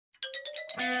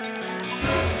Get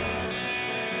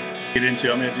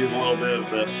into. I'm going to do a little bit of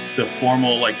the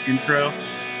formal like intro,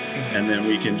 and then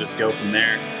we can just go from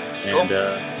there. Cool. And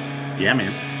yeah,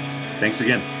 man. Thanks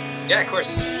again. Yeah, of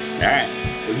course. All right,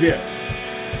 let's do it.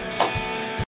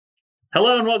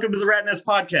 Hello and welcome to the Rat Nest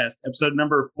Podcast, episode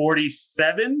number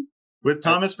 47 with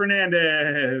Thomas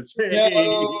Fernandez. Hey.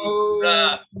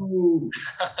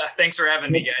 Thanks for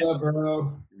having me, guys. What's up,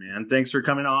 bro? Man, thanks for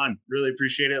coming on. Really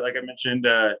appreciate it. Like I mentioned,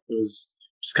 it was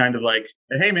just kind of like,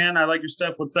 hey, man, I like your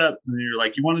stuff. What's up? And you're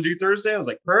like, you want to do Thursday? I was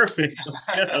like, perfect. Let's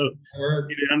go. Let's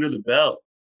get it under the belt.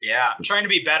 Yeah, I'm trying to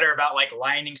be better about like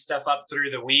lining stuff up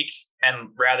through the week, and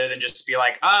rather than just be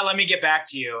like, let me get back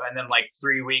to you. And then like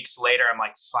 3 weeks later, I'm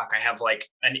like, fuck, I have like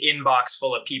an inbox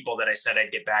full of people that I said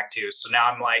I'd get back to. So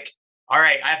now I'm like, all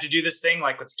right, I have to do this thing.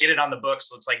 Like, let's get it on the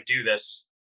books. Let's like do this.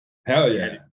 Hell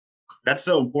yeah. That's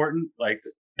so important. Like,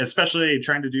 especially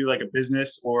trying to do like a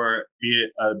business or be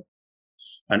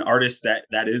an artist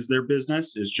that is their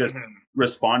business, is just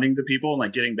responding to people and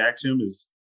like getting back to them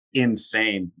is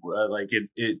insane. Like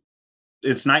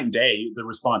it's night and day, the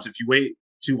response. If you wait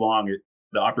too long,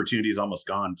 the opportunity is almost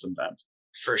gone sometimes.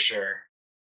 For sure.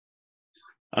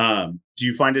 Do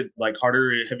you find it like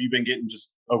harder? Have you been getting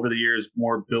just over the years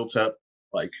more built up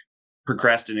like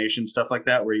procrastination, stuff like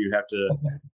that, where you have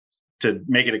to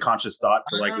make it a conscious thought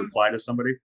to like reply to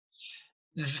somebody?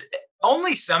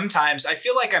 Only sometimes. I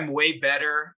feel like I'm way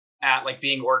better at like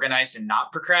being organized and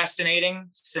not procrastinating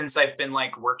since I've been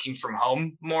like working from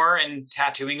home more and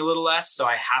tattooing a little less. So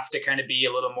I have to kind of be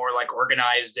a little more like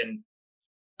organized, and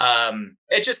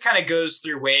it just kind of goes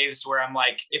through waves where I'm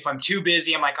like, if I'm too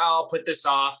busy, I'm like, I'll put this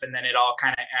off, and then it all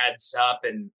kind of adds up,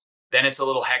 and then it's a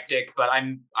little hectic. But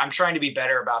I'm trying to be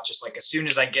better about just like, as soon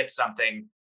as I get something,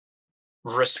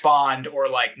 respond, or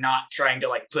like not trying to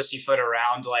like pussyfoot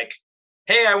around like,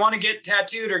 hey, I want to get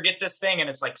tattooed or get this thing, and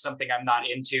it's like something I'm not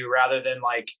into, rather than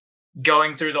like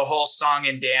going through the whole song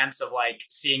and dance of like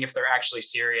seeing if they're actually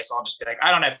serious. I'll just be like,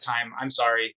 I don't have time. I'm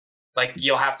sorry. Like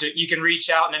you can reach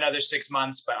out in another 6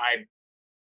 months, but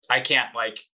I can't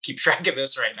like keep track of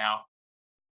this right now.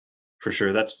 For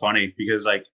sure. That's funny because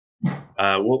like,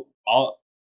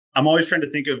 I'm always trying to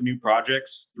think of new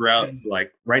projects throughout.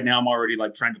 Like right now, I'm already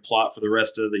like trying to plot for the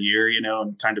rest of the year,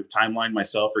 and kind of timeline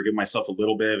myself or give myself a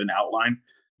little bit of an outline.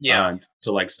 Yeah.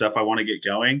 To like stuff I want to get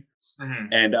going. Mm-hmm.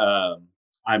 And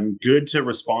I'm good to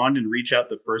respond and reach out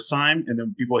the first time. And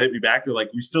then people hit me back. They're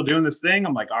like, we still doing this thing?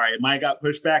 I'm like, all right, it might got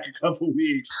pushed back a couple of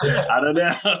weeks. I don't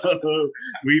know.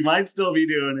 We might still be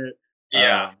doing it.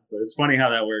 Yeah. But it's funny how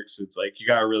that works. It's like, you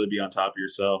got to really be on top of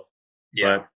yourself.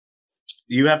 Yeah. But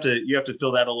you have to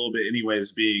feel that a little bit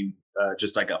anyways, being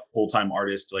just like a full-time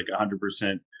artist, like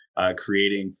 100%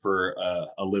 creating for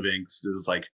a living. So it's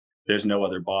like, there's no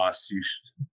other boss.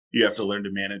 You have to learn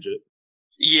to manage it.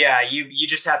 Yeah, you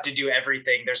just have to do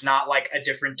everything. There's not like a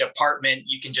different department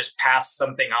you can just pass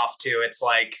something off to. It's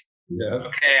like,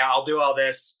 okay, I'll do all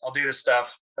this. I'll do this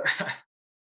stuff.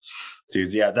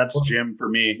 Dude, yeah, that's Jim for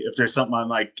me. If there's something I'm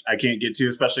like, I can't get to,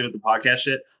 especially with the podcast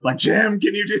shit, I'm like, Jim,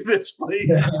 can you do this, please?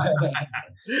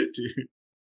 Dude.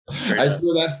 I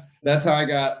swear that's how I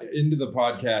got into the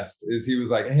podcast. Is he was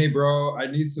like, hey, bro, I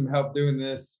need some help doing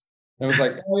this. And I was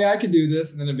like, oh yeah, I can do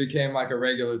this. And then it became like a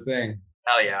regular thing.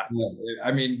 Hell yeah.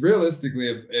 I mean, realistically,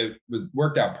 it was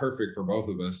worked out perfect for both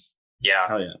of us. Yeah.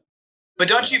 Hell yeah. But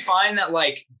don't you find that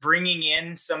like bringing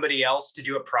in somebody else to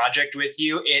do a project with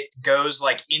you, it goes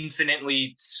like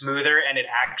infinitely smoother, and it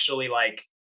actually like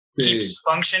keeps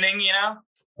functioning,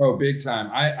 Oh, big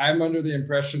time. I'm under the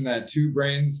impression that 2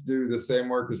 brains do the same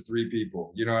work as 3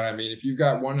 people. You know what I mean? If you've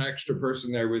got one extra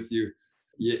person there with you,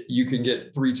 you can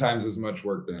get 3 times as much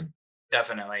work done.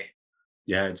 Definitely.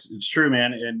 Yeah, it's true,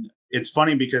 man. And it's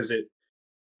funny because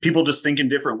people just think in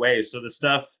different ways. So the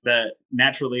stuff that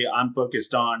naturally I'm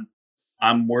focused on,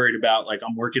 I'm worried about, like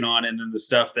I'm working on, and then the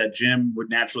stuff that Jim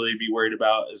would naturally be worried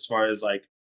about as far as like,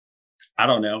 I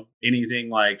don't know, anything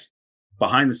like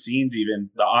behind the scenes,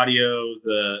 even the audio,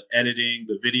 the editing,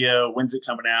 the video, when's it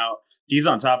coming out? He's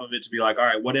on top of it to be like, all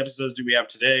right, what episodes do we have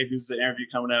today? Who's the interview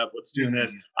coming up? What's doing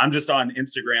this? I'm just on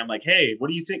Instagram like, hey, what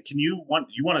do you think? You want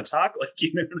to talk? Like,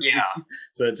 Yeah.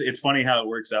 So it's funny how it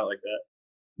works out like that.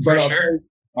 For sure.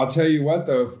 I'll tell you what,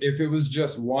 though, if it was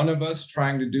just one of us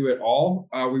trying to do it all,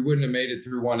 we wouldn't have made it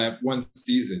through one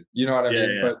season. You know what I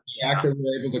mean? Yeah. But the fact that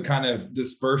we're able to kind of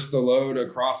disperse the load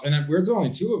across, and there's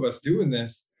only 2 of us doing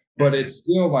this, but it's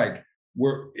still like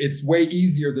it's way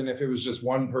easier than if it was just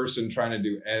one person trying to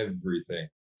do everything.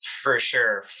 For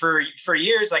sure. For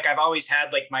years, like I've always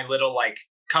had like my little like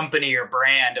company or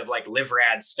brand of like Live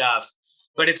Rad stuff,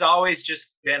 but it's always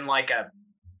just been like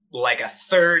like a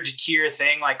third tier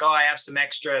thing, like, oh, I have some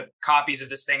extra copies of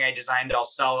this thing I designed, I'll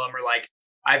sell them, or like,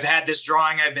 I've had this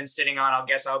drawing I've been sitting on, I'll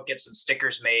get some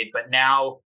stickers made. But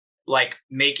now, like,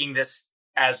 making this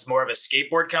as more of a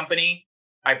skateboard company,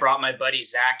 I brought my buddy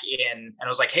Zach in and I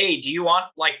was like, hey, do you want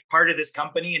like part of this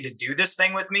company and to do this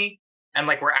thing with me? And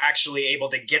like, we're actually able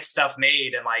to get stuff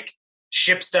made and like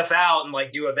ship stuff out and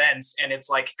like do events. And it's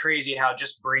like crazy how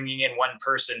just bringing in one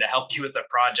person to help you with the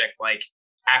project, like,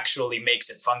 actually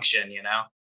makes it function, you know?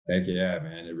 Heck yeah,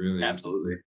 man. It really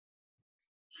Absolutely.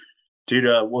 Dude,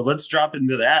 well, let's drop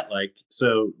into that. Like,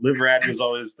 so Live Rad was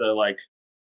always the, like,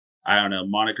 I don't know,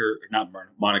 not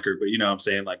moniker, but you know what I'm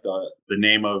saying, like the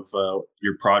name of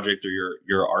your project or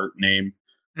your art name.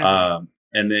 Mhm.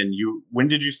 And then when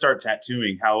did you start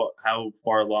tattooing? How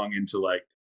far along into, like,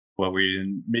 what were you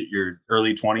in your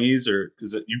early 20s, or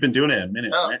because you've been doing it a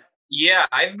minute, Oh, right? yeah,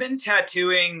 I've been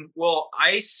tattooing. Well,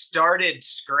 I started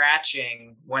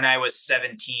scratching when I was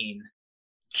 17.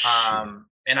 Shit.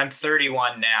 And I'm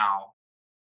 31 now.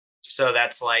 So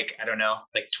that's like, I don't know,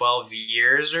 like 12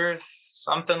 years or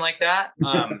something like that.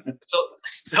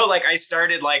 So like I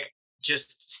started like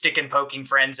just stick and poking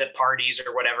friends at parties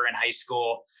or whatever in high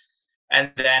school.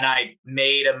 And then I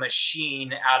made a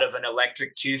machine out of an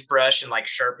electric toothbrush and like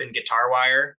sharpened guitar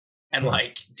wire and Cool.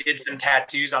 like did some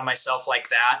tattoos on myself like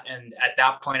that. And at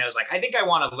that point I was like, I think I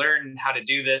want to learn how to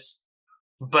do this.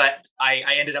 But I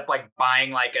ended up like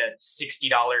buying like a $60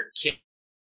 kit,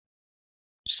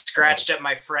 scratched up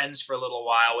my friends for a little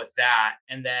while with that.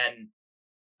 And then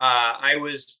I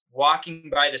was walking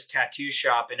by this tattoo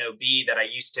shop in OB that I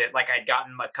used to, like, I'd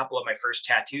gotten a couple of my first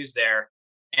tattoos there.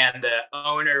 And the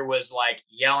owner was like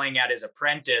yelling at his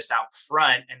apprentice out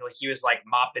front, and he was like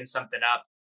mopping something up.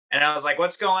 And I was like,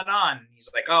 what's going on? And he's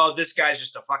like, oh, this guy's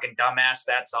just a fucking dumbass.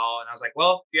 That's all. And I was like,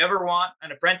 well, if you ever want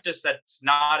an apprentice that's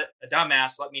not a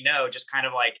dumbass, let me know. Just kind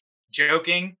of like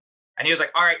joking. And he was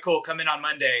like, all right, cool. Come in on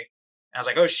Monday. And I was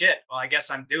like, oh shit. Well, I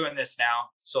guess I'm doing this now.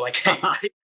 So like,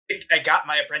 I got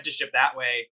my apprenticeship that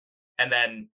way, and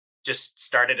then just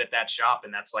started at that shop.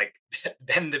 And that's like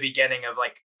been the beginning of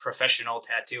like professional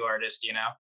tattoo artist, you know?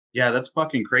 Yeah, that's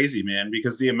fucking crazy, man.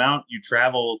 Because the amount you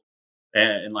travel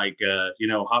and like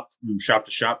hop from shop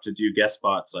to shop to do guest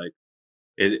spots, like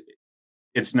it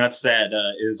it's nuts that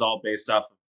it is all based off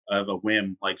of a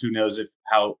whim. Like, who knows if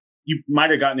how you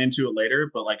might have gotten into it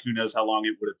later, but like, who knows how long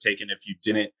it would have taken if you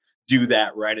didn't do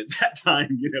that right at that time.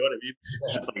 You know what I mean?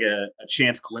 Yeah. It's like a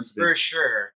chance coincidence. For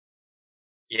sure.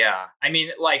 Yeah. I mean,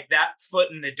 like that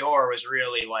foot in the door was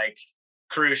really like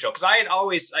crucial, because I had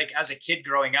always, like, as a kid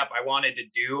growing up, I wanted to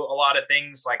do a lot of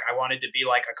things. Like I wanted to be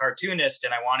like a cartoonist,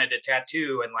 and I wanted to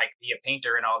tattoo and like be a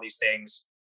painter and all these things.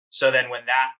 So then when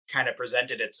that kind of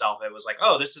presented itself, it was like,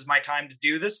 oh, this is my time to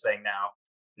do this thing now.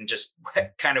 And just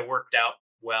kind of worked out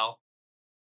well.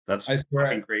 That's I swear,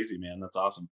 fucking crazy, man. That's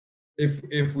awesome.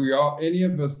 if we all, any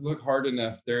of us look hard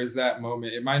enough, there is that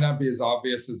moment. It might not be as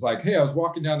obvious as like, hey, I was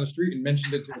walking down the street and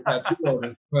mentioned it to a tattoo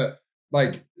artist, but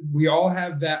like we all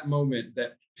have that moment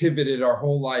that pivoted our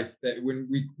whole life, that when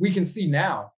we can see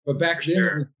now, but back then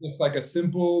it was just like a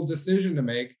simple decision to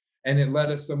make, and it led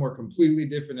us somewhere completely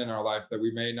different in our life that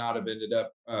we may not have ended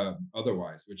up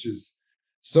otherwise, which is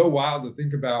so wild to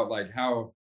think about, like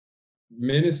how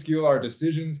minuscule our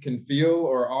decisions can feel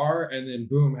or are, and then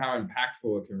boom, how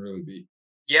impactful it can really be.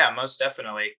 Yeah, most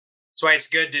definitely. That's why it's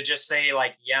good to just say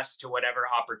like yes to whatever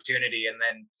opportunity and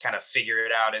then kind of figure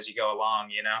it out as you go along,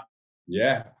 you know?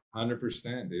 Yeah,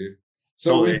 100%, dude.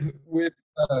 So Totally. with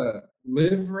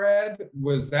Live Red,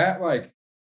 was that like,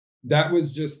 that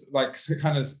was just like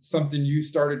kind of something you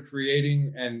started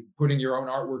creating and putting your own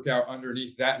artwork out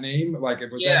underneath that name? Like,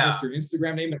 was that Yeah. just your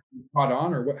Instagram name and you caught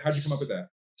on, or what? How'd you come up with that?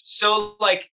 So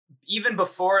like even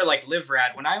before like Live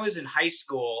Rad, when I was in high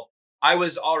school, I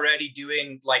was already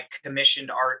doing like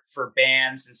commissioned art for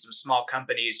bands and some small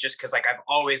companies, just because like I've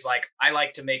always like, I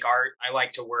like to make art, I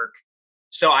like to work.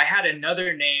 So I had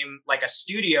another name, like a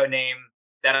studio name,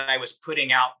 that I was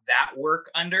putting out that work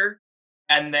under.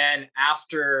 And then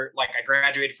after like I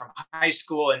graduated from high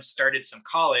school and started some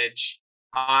college,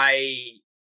 I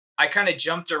kind of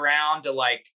jumped around to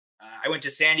like I went to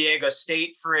San Diego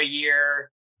State for a year,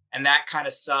 and that kind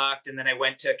of sucked. And then I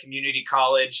went to community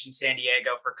college in San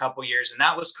Diego for a couple years, and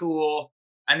that was cool.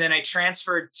 And then I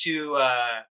transferred to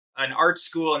an art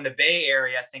school in the Bay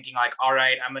Area, thinking like, all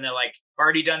right, I'm gonna like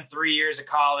already done 3 years of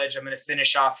college, I'm gonna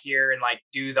finish off here and like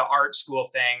do the art school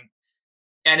thing.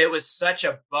 And it was such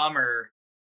a bummer.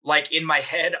 Like in my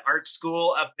head, art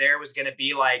school up there was gonna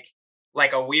be like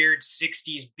a weird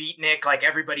 60s beatnik, like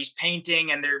everybody's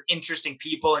painting and they're interesting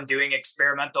people and doing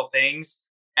experimental things.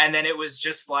 And then it was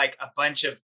just like a bunch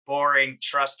of boring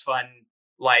trust fund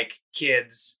like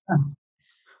kids.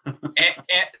 And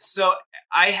so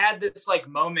I had this like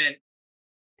moment,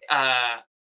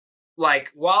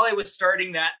 like while I was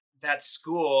starting that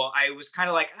school, I was kind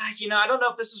of like, I don't know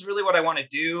if this is really what I want to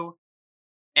do.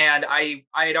 And I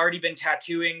had already been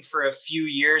tattooing for a few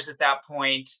years at that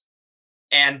point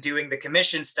and doing the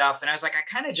commission stuff. And I was like, I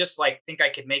kind of just like think I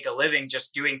could make a living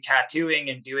just doing tattooing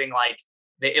and doing like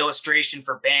the illustration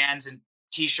for bands and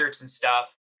t-shirts and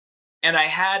stuff. And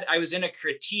I was in a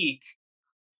critique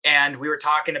and we were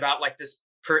talking about like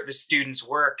the student's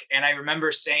work. And I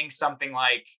remember saying something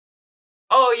like,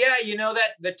 oh yeah,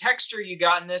 that the texture you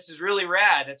got in this is really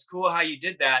rad. It's cool how you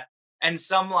did that. And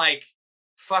some like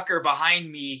fucker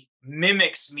behind me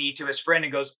mimics me to his friend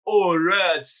and goes, oh,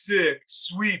 rad, sick,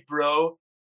 sweet, bro.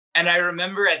 And I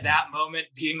remember at that moment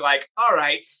being like, all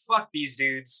right, fuck these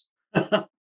dudes.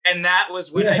 And that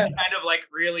was when I kind of like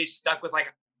really stuck with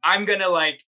like, I'm going to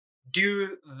like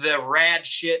do the rad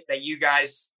shit that you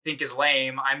guys think is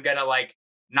lame. I'm going to like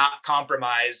not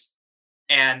compromise.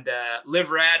 And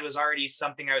Live Rad was already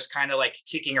something I was kind of like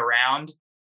kicking around.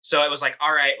 So it was like,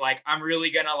 all right, like I'm really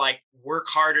going to like work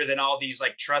harder than all these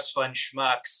like trust fund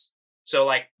schmucks. So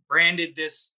like branded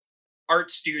this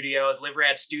art studio, Live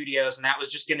Rad Studios, and that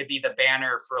was just going to be the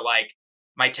banner for like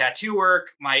my tattoo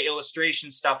work, my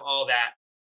illustration stuff, all that.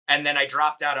 And then I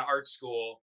dropped out of art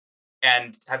school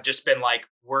and have just been like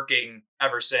working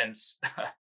ever since.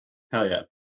 Hell yeah.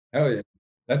 Hell yeah.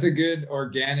 That's a good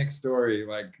organic story,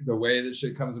 like the way that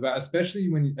shit comes about,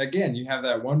 especially when, again, you have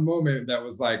that one moment that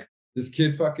was like, this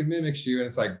kid fucking mimics you, and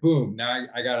it's like, boom, now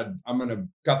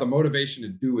got the motivation to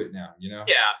do it now, Yeah.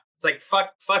 It's like,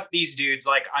 fuck these dudes.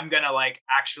 Like, I'm going to like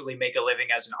actually make a living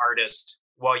as an artist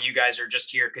while you guys are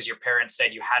just here because your parents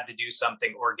said you had to do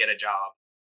something or get a job.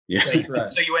 Yeah. That's right.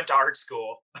 So you went to art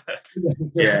school.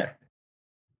 Yeah.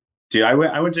 Dude, I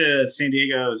went to San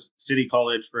Diego City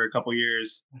College for a couple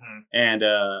years, and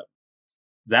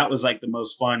that was like the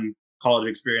most fun college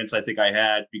experience I think I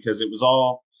had because it was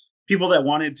all people that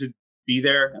wanted to be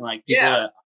there and like people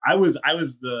that I was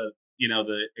the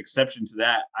the exception to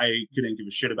that. I couldn't give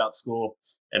a shit about school,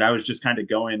 and I was just kind of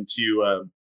going to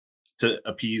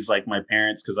appease like my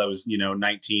parents because I was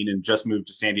 19 and just moved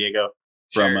to San Diego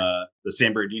from the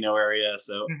San Bernardino area,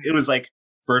 so it was like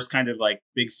first kind of like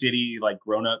big city like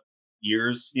grown up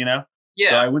years,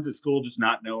 So I went to school just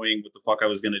not knowing what the fuck I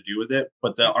was going to do with it.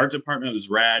 But the art department was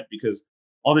rad because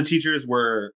all the teachers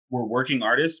were working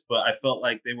artists, but I felt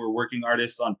like they were working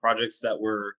artists on projects that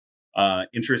were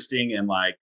interesting and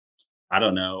like, I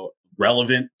don't know,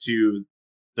 relevant to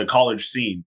the college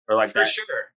scene or like for sure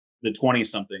the 20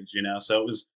 somethings, So it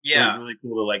was really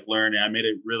cool to like learn. And I made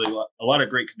a lot of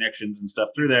great connections and stuff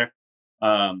through there.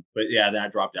 But yeah, then I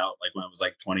dropped out like when I was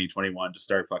like 20, 21 to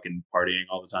start fucking partying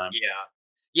all the time.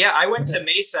 Yeah, I went to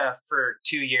Mesa for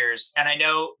 2 years, and I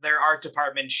know their art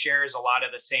department shares a lot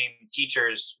of the same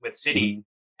teachers with City.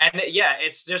 And yeah,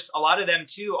 it's just a lot of them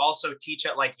too also teach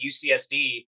at like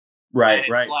UCSD. Right,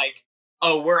 right. Like,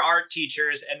 oh, we're art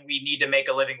teachers and we need to make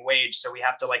a living wage, so we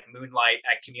have to like moonlight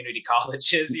at community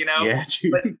colleges, Yeah,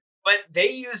 dude. But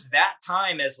they use that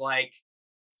time as like,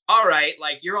 all right,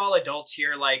 like you're all adults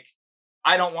here, like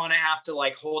I don't want to have to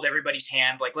like hold everybody's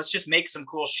hand. Like, let's just make some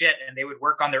cool shit. And they would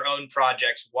work on their own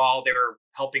projects while they were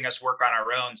helping us work on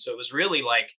our own. So it was really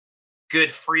like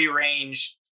good free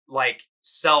range, like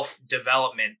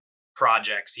self-development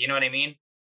projects. You know what I mean?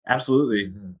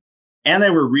 Absolutely. And they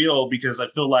were real because I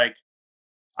feel like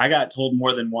I got told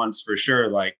more than once for sure,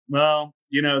 like, well,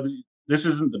 this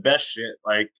isn't the best shit.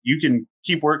 Like you can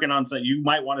keep working on something. You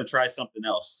might want to try something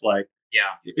else. Like,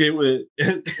 it was,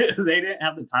 they didn't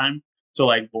have the time to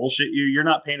like bullshit you. You're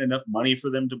not paying enough money for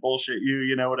them to bullshit you.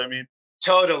 You know what I mean?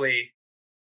 Totally.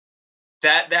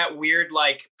 That weird,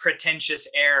 like pretentious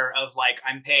air of like,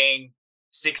 I'm paying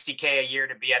 $60K a year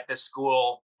to be at this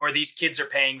school, or these kids are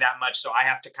paying that much. So I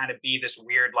have to kind of be this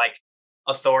weird, like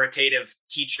authoritative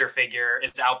teacher figure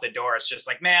is out the door. It's just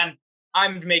like, man,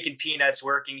 I'm making peanuts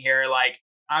working here. Like,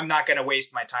 I'm not going to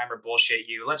waste my time or bullshit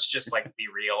you. Let's just like be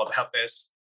real about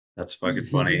this. That's fucking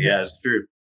funny. Yeah, it's true.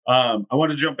 I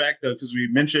want to jump back though, because we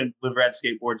mentioned Live Rad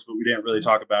Skateboards, but we didn't really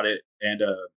talk about it. And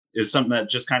it's something that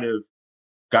just kind of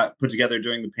got put together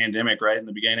during the pandemic, right? In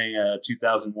the beginning of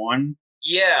 2001.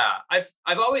 Yeah,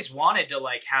 I've always wanted to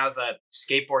like have a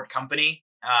skateboard company.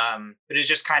 But it's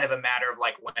just kind of a matter of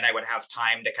like when I would have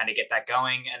time to kind of get that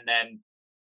going. And then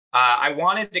I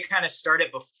wanted to kind of start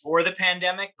it before the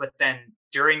pandemic, but then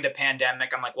during the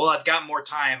pandemic, I'm like, well, I've got more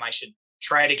time. I should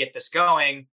try to get this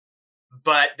going.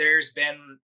 But there's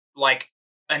been like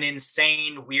an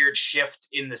insane weird shift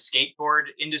in the skateboard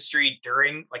industry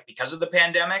during like because of the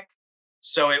pandemic.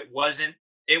 So it wasn't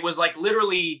it was like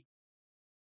literally,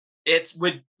 it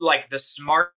would like the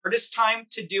smartest time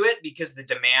to do it because the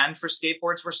demand for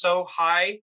skateboards were so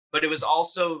high, but it was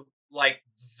also like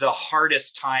the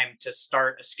hardest time to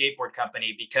start a skateboard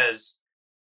company because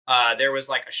there was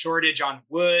like a shortage on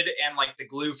wood and like the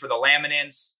glue for the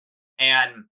laminates.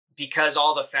 And because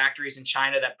all the factories in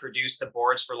China that produced the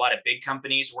boards for a lot of big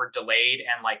companies were delayed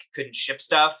and like couldn't ship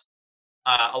stuff,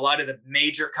 a lot of the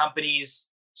major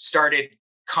companies started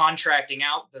contracting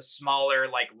out the smaller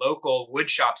like local wood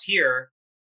shops here,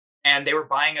 and they were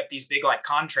buying up these big like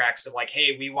contracts of like,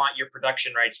 hey, we want your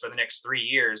production rights for the next 3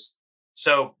 years.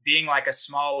 So being like a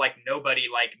small like nobody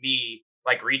like me,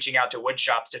 like reaching out to wood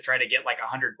shops to try to get like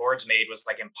 100 boards made was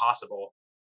like impossible.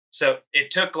 So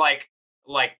it took like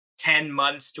 10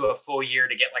 months to a full year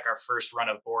to get like our first run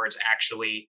of boards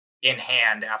actually in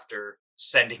hand after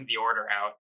sending the order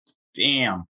out.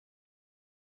 Damn.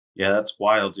 Yeah, that's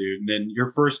wild, dude. And then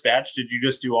your first batch, did you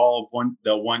just do all of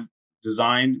the one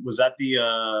design? Was that the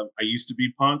I used to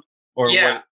be punk? Or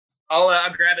yeah, what?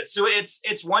 I'll grab it. So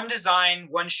it's one design,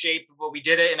 one shape, but we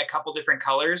did it in a couple different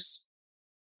colors.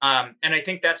 And I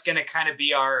think that's going to kind of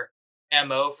be our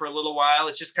MO for a little while.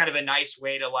 It's just kind of a nice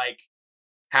way to like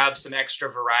have some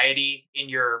extra variety in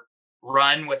your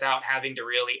run without having to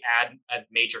really add a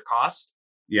major cost.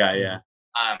 Yeah, yeah.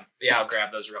 Yeah, I'll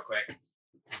grab those real quick.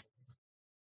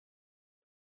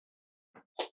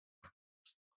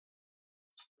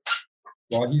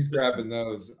 While he's grabbing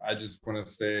those, I just want to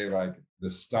say like the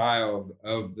style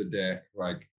of the deck,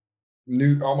 like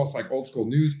new, almost like old school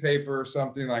newspaper or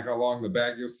something like along the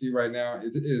back you'll see right now.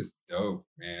 It is dope,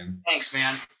 man. Thanks,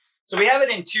 man. So we have it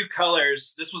in 2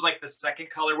 colors. This was like the second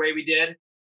colorway we did,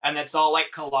 and it's all like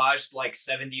collaged like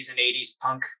 70s and 80s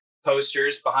punk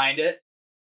posters behind it.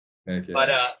 Heck yeah.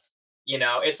 But you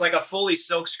know, it's like a fully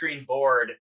silkscreen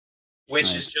board,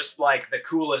 which is just like the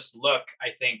coolest look, I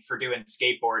think, for doing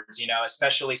skateboards, you know,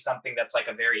 especially something that's like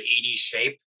a very 80s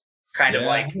shape. Kind of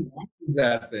like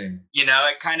that thing. You know,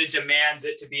 it kind of demands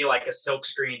it to be like a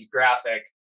silkscreen graphic.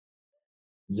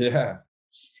 Yeah.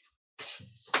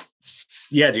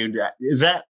 Yeah, dude. Is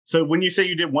that so? When you say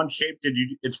you did one shape,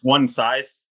 it's one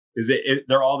size? Is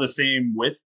they're all the same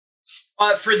width?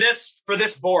 For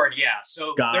this board, yeah.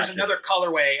 So Gotcha. There's another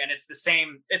colorway, and it's the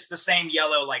same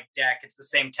yellow like deck. It's the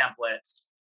same template,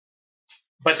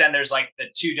 but then there's like the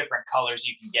 2 different colors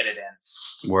you can get it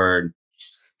in. Word.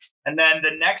 And then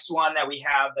the next one that we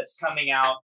have that's coming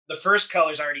out, the first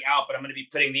color's already out, but I'm going to be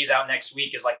putting these out next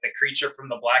week, is like the creature from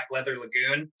the Black Leather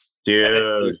Lagoon.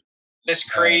 Dude. This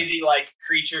crazy like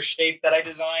creature shape that I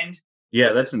designed.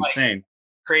 Yeah, that's insane. Like,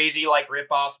 crazy like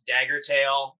rip-off dagger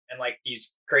tail and like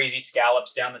these crazy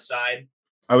scallops down the side.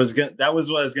 That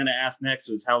was what I was gonna ask next,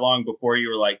 was how long before you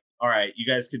were like, all right, you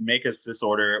guys could make us this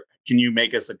order. Can you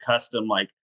make us a custom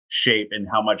like shape, and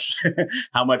how much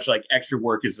how much like extra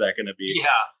work is that gonna be? Yeah.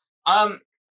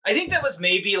 I think that was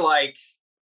maybe like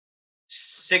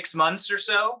 6 months or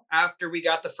so after we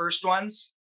got the first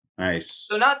ones. Nice.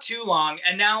 So not too long.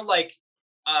 And now like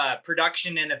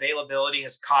production and availability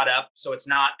has caught up, so it's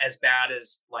not as bad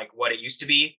as like what it used to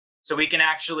be. So we can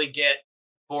actually get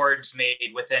boards made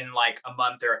within like a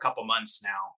month or a couple months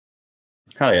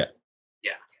now. Hell yeah.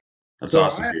 Yeah. That's So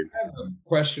awesome, dude. I have a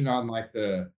question on like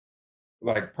the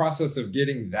process of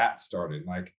getting that started.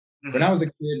 Like when I was a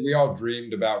kid, we all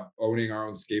dreamed about owning our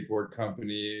own skateboard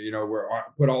company, you know, where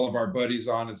put all of our buddies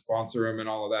on and sponsor them and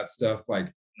all of that stuff.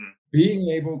 Like being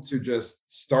able to just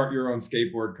start your own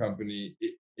skateboard company,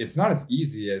 it's not as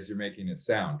easy as you're making it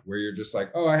sound, where you're just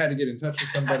like, oh, I had to get in touch with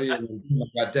somebody and then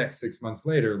I got decked 6 months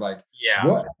later. Like,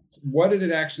 yeah, what did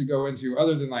it actually go into,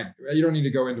 other than like, you don't need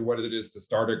to go into what it is to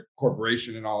start a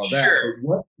corporation and all of that. Sure. But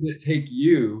what did it take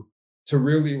you to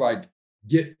really like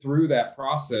get through that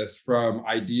process from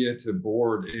idea to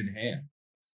board in hand?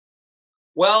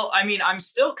 Well, I mean, I'm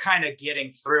still kind of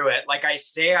getting through it. Like I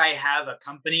say, I have a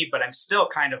company, but I'm still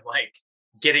kind of like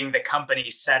getting the company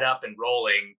set up and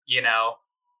rolling, you know?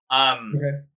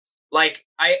 Okay. Like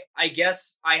I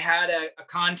guess I had a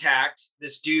contact,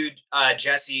 this dude,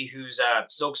 Jesse, who's a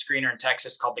silk screener in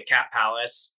Texas called the Cat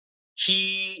Palace.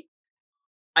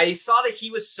 I saw that he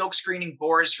was silk screening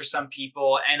boards for some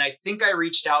people. And I think I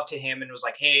reached out to him and was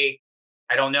like, hey,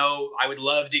 I don't know, I would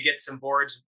love to get some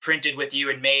boards printed with you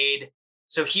and made.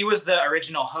 So he was the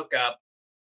original hookup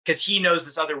because he knows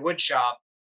this other wood shop.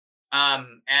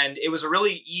 And it was a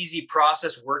really easy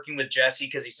process working with Jesse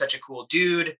because he's such a cool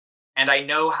dude. And I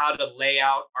know how to lay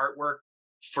out artwork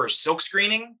for silk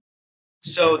screening.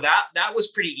 So that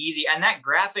was pretty easy. And that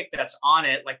graphic that's on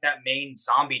it, like that main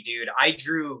zombie dude, I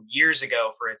drew years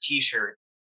ago for a t-shirt.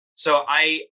 So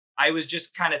I was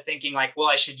just kind of thinking like, well,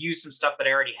 I should use some stuff that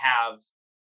I already have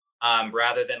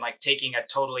rather than like taking a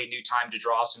totally new time to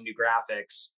draw some new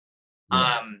graphics.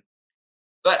 Yeah.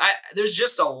 But there's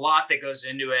just a lot that goes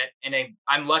into it. And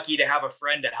I'm lucky to have a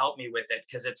friend to help me with it,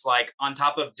 because it's like on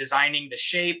top of designing the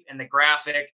shape and the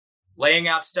graphic, laying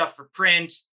out stuff for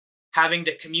print, having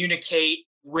to communicate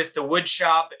with the wood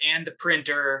shop and the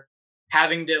printer,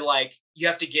 having to like, you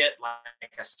have to get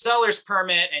like a seller's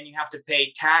permit, and you have to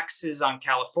pay taxes on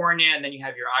California, and then you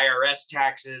have your IRS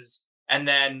taxes, and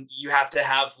then you have to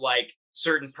have like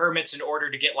certain permits in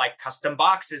order to get like custom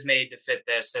boxes made to fit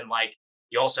this. And like,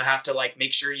 you also have to like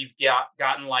make sure you've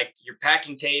gotten like your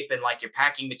packing tape and like your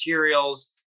packing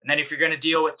materials. And then if you're going to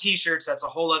deal with t-shirts, that's a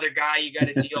whole other guy you got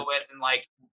to deal with. And like,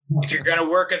 if you're going to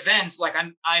work events, like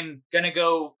I'm going to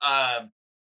go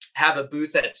have a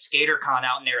booth at SkaterCon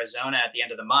out in Arizona at the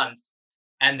end of the month.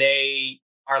 And they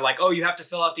are like, oh, you have to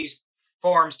fill out these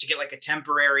forms to get like a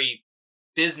temporary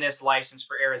business license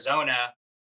for Arizona.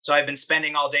 So I've been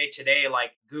spending all day today,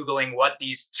 like Googling what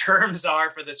these terms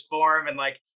are for this form. And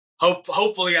like,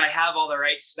 hopefully I have all the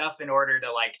right stuff in order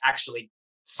to like actually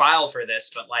file for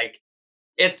this. But like,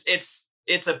 it's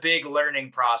a big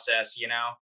learning process, you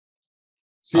know?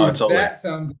 See, that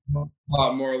sounds a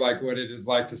lot more like what it is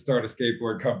like to start a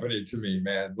skateboard company to me,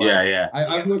 man. Like, yeah.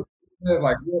 I've looked at it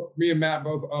like, me and Matt,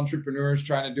 both entrepreneurs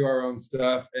trying to do our own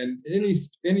stuff, and any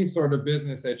sort of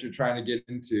business that you're trying to get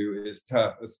into is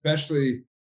tough, especially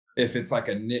if it's like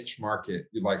a niche market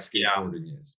like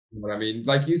skateboarding is. You know what I mean?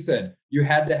 Like you said, you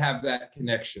had to have that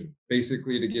connection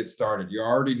basically to get started. You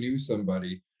already knew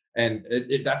somebody, and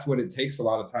that's what it takes a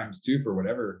lot of times too for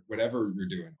whatever you're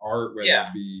doing, art, whether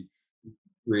it be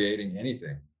creating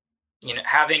anything. You know,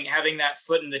 having that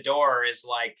foot in the door is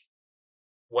like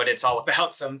what it's all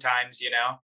about sometimes, you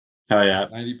know? Oh yeah.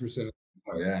 90%.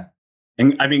 Oh yeah.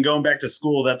 And I mean, going back to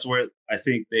school, that's where I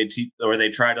think they teach, or they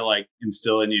try to like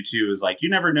instill in you too, is like, you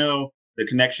never know the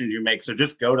connections you make. So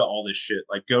just go to all this shit,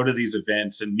 like go to these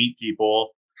events and meet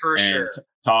people for sure,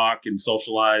 talk and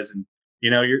socialize. And, you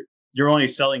know, you're only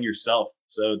selling yourself.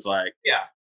 So it's like,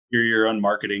 you're your own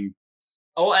marketing.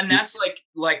 Oh, and that's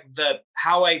like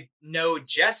how I know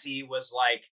Jesse was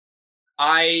like,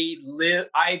 I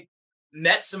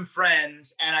met some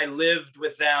friends and I lived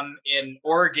with them in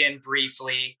Oregon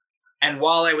briefly. And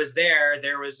while I was there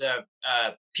was a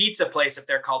pizza place up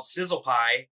there called Sizzle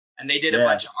Pie, and they did a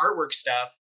bunch of artwork stuff.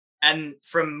 And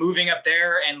from moving up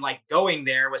there and like going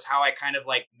there was how I kind of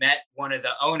like met one of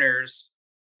the owners,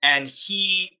 and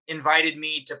he invited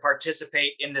me to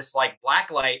participate in this like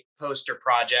blacklight poster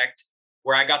project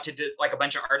where I got to like a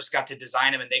bunch of artists got to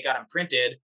design them and they got them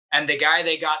printed. And the guy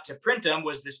they got to print them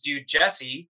was this dude,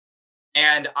 Jesse.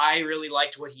 And I really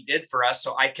liked what he did for us.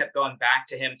 So I kept going back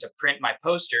to him to print my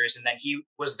posters. And then he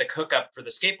was the hookup for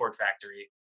the Skateboard Factory.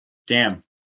 Damn.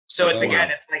 So it's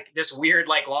it's like this weird,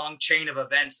 like long chain of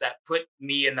events that put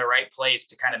me in the right place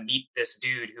to kind of meet this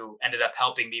dude who ended up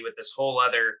helping me with this whole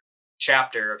other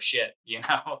chapter of shit, you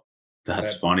know?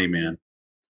 That's funny, man.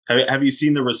 Have you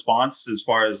seen the response as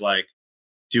far as like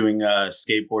doing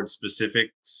skateboard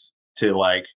specifics to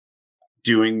like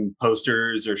doing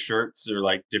posters or shirts or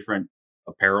like different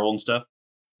apparel and stuff?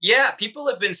 Yeah, people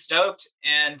have been stoked,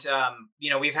 and you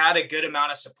know, we've had a good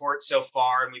amount of support so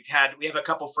far, and we have a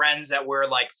couple friends that were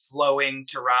like flowing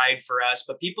to ride for us,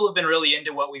 but people have been really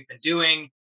into what we've been doing.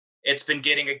 It's been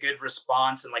getting a good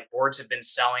response, and like boards have been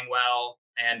selling well,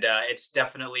 and it's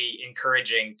definitely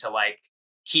encouraging to like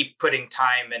keep putting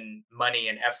time and money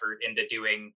and effort into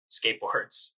doing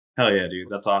skateboards. Hell yeah, dude.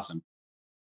 That's awesome.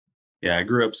 Yeah, I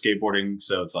grew up skateboarding,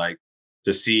 so it's like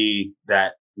to see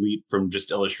that leap from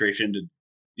just illustration to,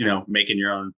 you know, making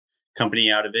your own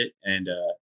company out of it. And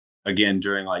again,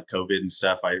 during like COVID and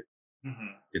stuff,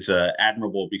 it's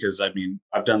admirable because I mean,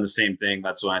 I've done the same thing.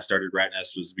 That's when I started Rat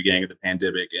Nest, was the beginning of the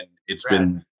pandemic, and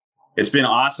it's been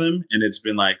awesome, and it's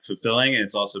been like fulfilling, and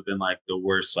it's also been like the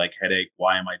worst like headache.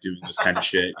 Why am I doing this kind of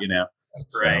shit? You know?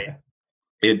 Right.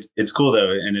 So it's cool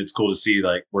though, and it's cool to see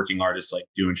like working artists like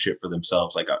doing shit for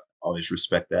themselves. Like I always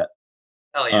respect that.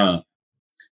 Hell yeah.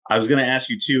 I was gonna ask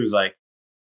you too, is like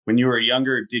when you were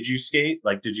younger, did you skate?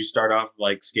 Like, did you start off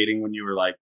like skating when you were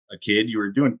like a kid? You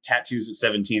were doing tattoos at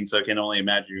 17, so I can only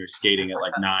imagine you were skating at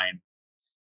like 9.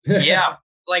 Yeah,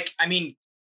 like I mean,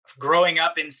 growing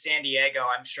up in San Diego,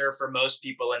 I'm sure for most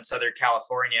people in Southern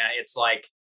California, it's like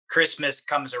Christmas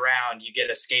comes around, you get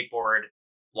a skateboard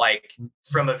like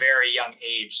from a very young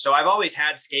age. So I've always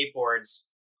had skateboards.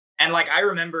 And like, I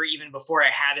remember even before I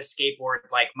had a skateboard,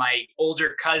 like my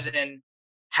older cousin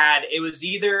it was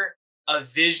either a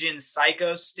Vision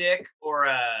Psycho stick or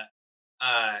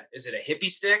is it a hippie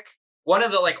stick? One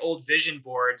of the like old Vision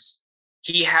boards.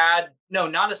 He had no,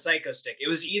 not a Psycho Stick. It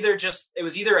was either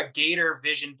a Gator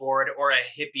Vision board or a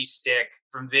hippie stick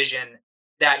from Vision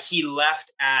that he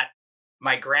left at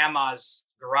my grandma's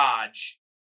garage.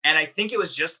 And I think it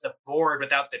was just the board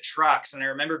without the trucks. And I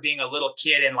remember being a little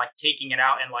kid and like taking it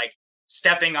out and like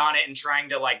stepping on it and trying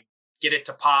to like get it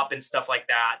to pop and stuff like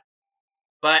that.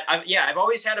 But I've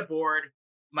always had a board.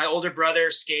 My older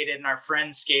brother skated and our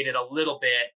friends skated a little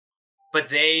bit, but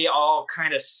they all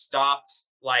kind of stopped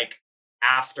like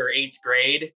after 8th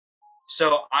grade.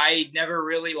 So I never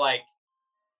really like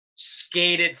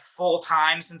skated full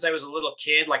time since I was a little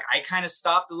kid. Like I kind of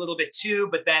stopped a little bit too,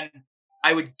 but then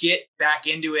I would get back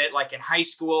into it like in high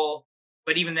school.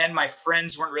 But even then my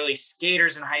friends weren't really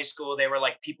skaters in high school. They were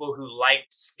like people who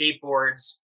liked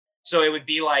skateboards. So it would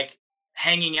be like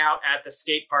hanging out at the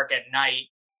skate park at night,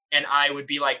 and I would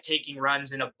be like taking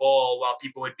runs in a bowl while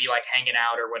people would be like hanging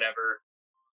out or whatever.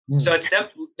 So it's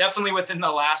definitely within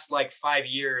the last like 5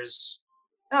 years,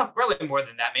 no, probably more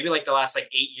than that. Maybe like the last like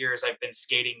 8 years, I've been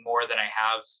skating more than I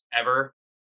have ever.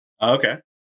 Okay.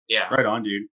 Yeah. Right on,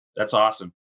 dude. That's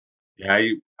awesome. Yeah,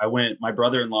 I went. My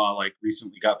brother-in-law like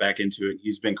recently got back into it.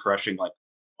 He's been crushing like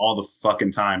all the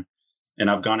fucking time, and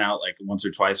I've gone out like once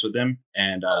or twice with him.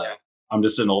 And I'm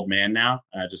just an old man now.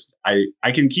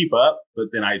 I can keep up, but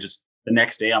then the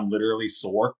next day I'm literally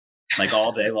sore like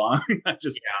all day long. I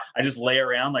just lay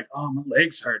around like, oh, my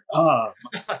legs hurt. Oh,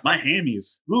 my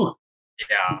hammies. Ooh.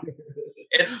 Yeah,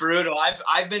 it's brutal.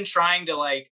 I've been trying to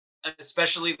like,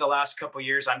 especially the last couple of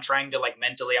years, I'm trying to like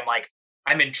mentally,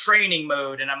 I'm in training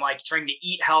mode and I'm like trying to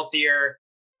eat healthier.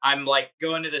 I'm like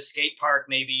going to the skate park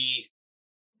maybe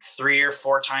 3 or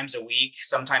 4 times a week,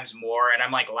 sometimes more. And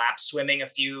I'm like lap swimming a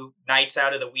few nights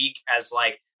out of the week as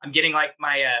like, I'm getting like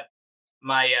my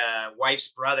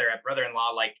wife's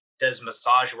brother-in-law, like does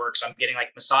massage work. So I'm getting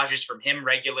like massages from him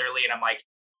regularly. And I'm like,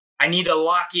 I need to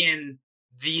lock in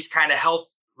these kind of health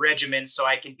regimens so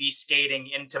I can be skating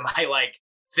into my like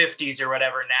 50s or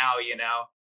whatever now, you know?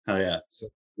 Oh yeah. So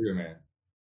true, man.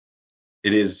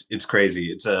 It's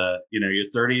crazy. It's your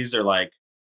 30s are like,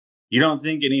 you don't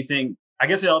think anything, I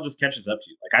guess it all just catches up to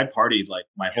you. Like I partied like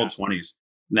my whole 20s.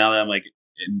 Now that I'm like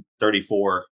in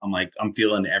 34, I'm like, I'm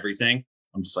feeling everything.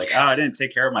 I'm just like, oh, I didn't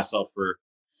take care of myself for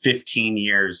 15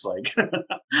 years. Like,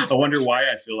 I wonder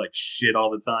why I feel like shit all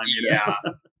the time. You know?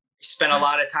 Yeah. Spent a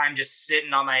lot of time just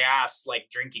sitting on my ass, like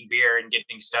drinking beer and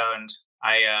getting stoned.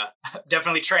 I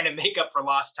definitely trying to make up for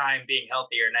lost time being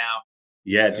healthier now.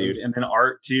 Yeah, dude. And then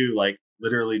art too, like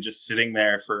literally just sitting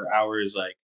there for hours,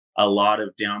 like a lot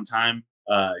of downtime.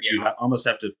 You almost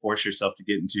have to force yourself to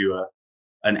get into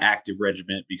an active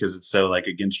regiment because it's so like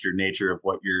against your nature of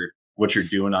what you're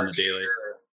doing on the daily.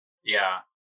 Sure. Yeah.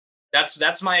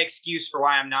 That's my excuse for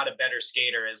why I'm not a better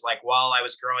skater is like while I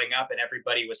was growing up and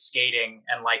everybody was skating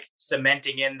and like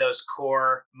cementing in those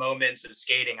core moments of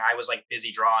skating, I was like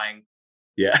busy drawing.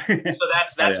 Yeah. So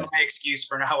that's my excuse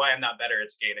for now why I'm not better at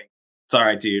skating. It's all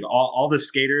right, dude. All the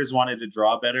skaters wanted to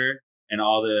draw better and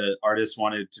all the artists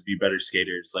wanted to be better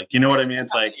skaters. Like, you know what I mean?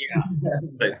 It's like,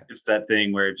 it's that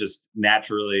thing where just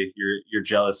naturally you're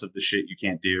jealous of the shit you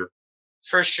can't do.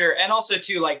 For sure. And also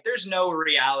too, like there's no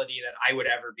reality that I would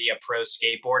ever be a pro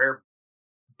skateboarder,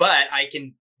 but I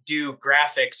can do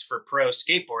graphics for pro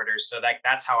skateboarders. So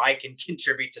that's how I can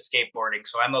contribute to skateboarding.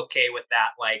 So I'm okay with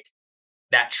that, like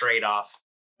that trade-off.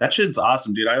 That shit's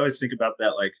awesome, dude. I always think about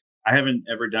that. Like I haven't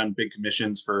ever done big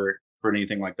commissions for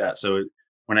anything like that. So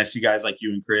when I see guys like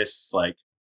you and Chris, like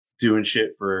doing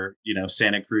shit for,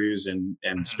 Santa Cruz and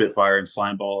Spitfire and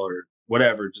Slimeball or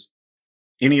whatever, just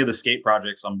any of the skate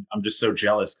projects, I'm just so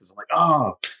jealous because I'm like,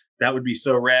 oh, that would be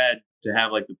so rad to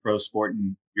have like the pro sport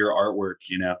in your artwork,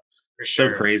 For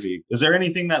sure. So crazy. Is there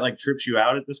anything that like trips you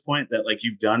out at this point that like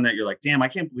you've done that you're like, damn, I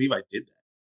can't believe I did that?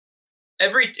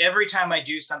 Every time I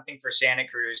do something for Santa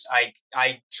Cruz,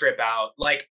 I trip out.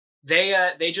 Like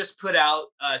they just put out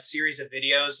a series of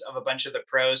videos of a bunch of the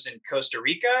pros in Costa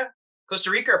Rica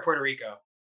or Puerto Rico,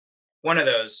 one of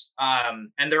those.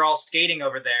 And they're all skating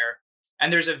over there.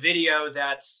 And there's a video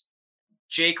that's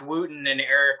Jake Wooten and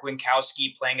Eric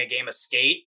Winkowski playing a game of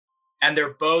skate, and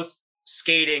they're both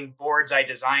skating boards I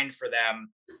designed for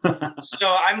them.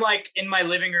 So I'm like in my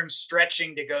living room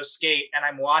stretching to go skate, and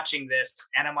I'm watching this,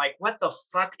 and I'm like, what the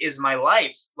fuck is my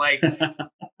life? Like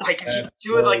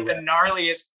two of like the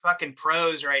gnarliest fucking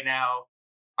pros right now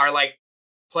are like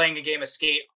playing a game of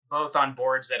skate, both on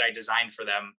boards that I designed for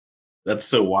them. That's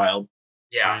so wild.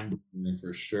 Yeah,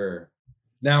 for sure.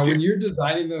 Now, when you're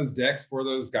designing those decks for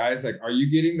those guys, like, are you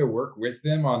getting to work with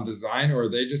them on design, or are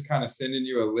they just kind of sending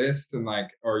you a list and like,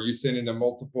 or are you sending them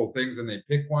multiple things and they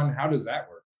pick one? How does that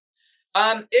work?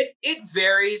 It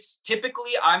varies.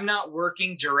 Typically, I'm not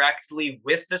working directly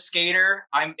with the skater.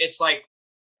 It's like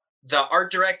the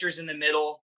art director's in the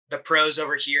middle, the pros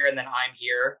over here, and then I'm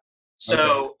here.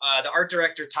 So the art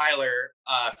director Tyler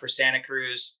for Santa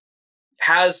Cruz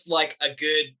has like a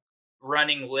good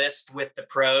running list with the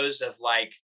pros of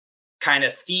like kind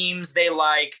of themes they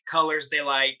like, colors they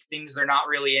like, things they're not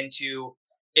really into.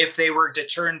 If they were to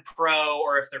turn pro,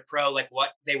 or if they're pro, like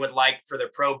what they would like for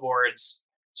their pro boards.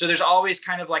 So there's always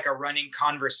kind of like a running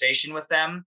conversation with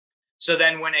them. So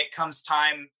then when it comes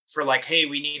time for like, hey,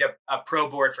 we need a pro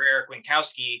board for Eric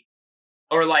Winkowski,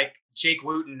 or like Jake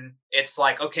Wooten, it's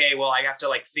like, okay, well, I have to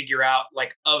like figure out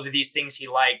like of these things he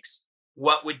likes,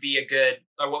 what would be good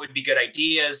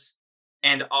ideas.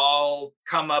 And I'll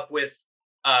come up with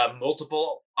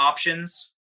multiple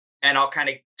options, and I'll kind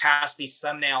of pass these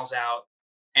thumbnails out.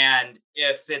 And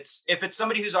if it's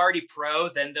somebody who's already pro,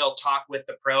 then they'll talk with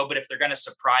the pro. But if they're going to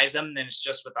surprise them, then it's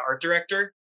just with the art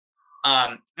director.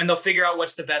 And they'll figure out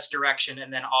what's the best direction,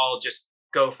 and then I'll just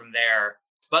go from there.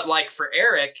 But like for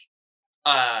Eric,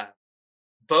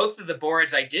 both of the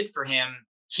boards I did for him,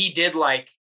 he did like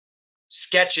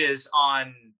sketches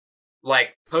on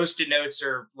like Post-it notes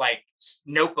or like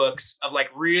notebooks of like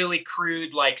really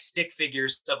crude like stick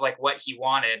figures of like what he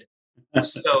wanted.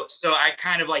 So I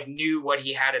kind of like knew what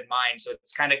he had in mind. So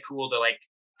it's kind of cool to like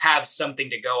have something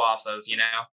to go off of, you know?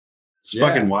 It's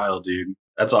fucking wild, dude.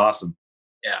 That's awesome.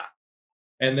 Yeah.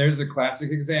 And there's a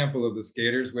classic example of the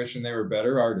skaters wishing they were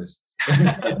better artists.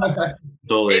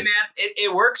 Totally. Hey man,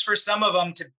 it works for some of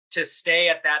them to stay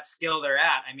at that skill they're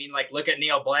at. I mean, like look at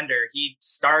Neil Blender. He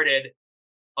started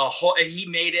he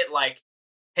made it like,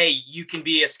 hey, you can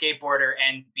be a skateboarder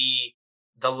and be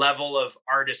the level of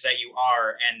artist that you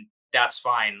are, and that's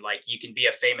fine. Like you can be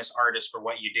a famous artist for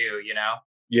what you do, you know?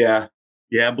 Yeah.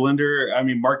 Blender. I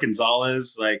mean, Mark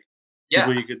Gonzalez, like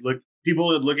people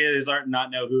would look at his art and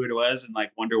not know who it was and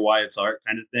like wonder why it's art,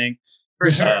 kind of thing. For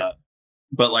sure.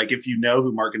 But like if you know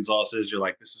who Mark Gonzalez is, you're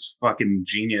like, this is fucking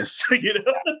genius. You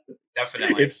know?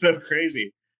 Definitely. It's so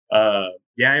crazy.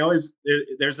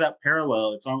 There's that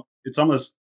parallel. It's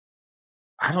almost,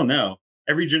 I don't know.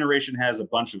 Every generation has a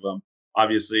bunch of them.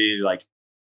 Obviously, like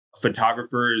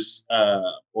photographers,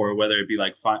 or whether it be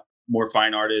like more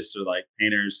fine artists or like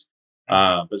painters.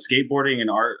 But skateboarding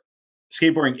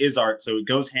is art, so it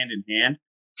goes hand in hand.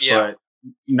 Yeah. But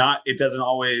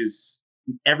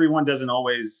everyone doesn't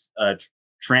always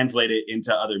translate it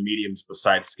into other mediums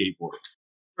besides skateboarding.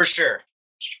 For sure.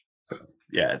 So,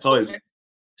 yeah, it's always.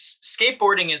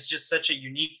 Skateboarding is just such a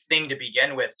unique thing to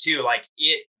begin with too. Like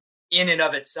it in and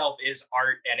of itself is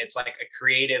art, and it's like a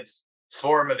creative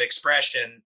form of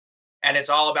expression, and it's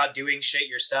all about doing shit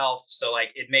yourself. So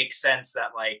like it makes sense that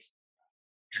like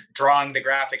drawing the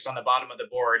graphics on the bottom of the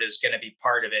board is going to be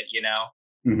part of it, you know?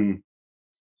 Mm-hmm.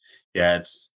 Yeah,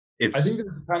 it's I think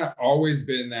there's kind of always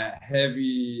been that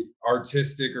heavy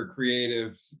artistic or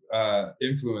creative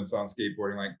influence on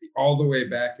skateboarding, like all the way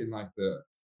back in like the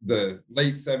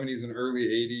late 70s and early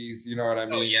 80s, you know what I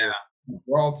mean? Oh yeah.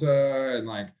 Peralta and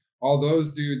like all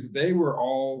those dudes, they were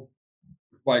all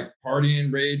like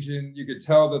partying, raging. You could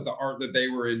tell that the art that they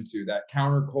were into, that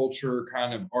counterculture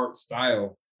kind of art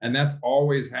style, and that's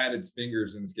always had its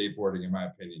fingers in skateboarding, in my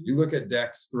opinion. You look at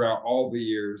decks throughout all the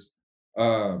years.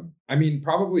 I mean,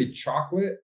 probably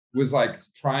Chocolate was like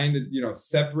trying to,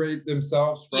 separate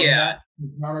themselves from that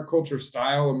counterculture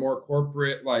style, a more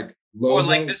corporate like logo. Or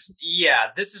like this,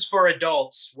 this is for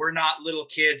adults. We're not little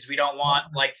kids. We don't want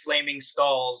like flaming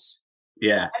skulls.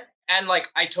 Yeah. And like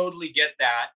I totally get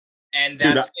that. And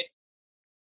that's it.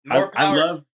 More I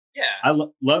power.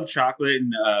 love Chocolate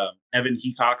and Evan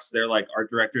Hecox, their like art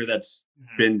director that's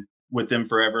been with them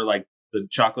forever, like the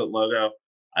Chocolate logo.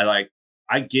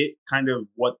 I get kind of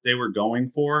what they were going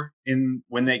for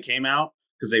when they came out,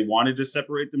 because they wanted to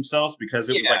separate themselves, because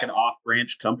it was like an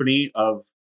off-branch company of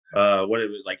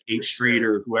like H Street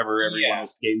or whoever everyone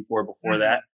was skating for before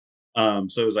that.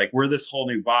 So it was like, we're this whole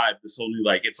new vibe, this whole new,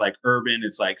 like, it's like urban,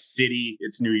 it's like city,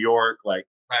 it's New York, like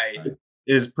it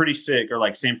is pretty sick. Or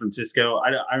like San Francisco.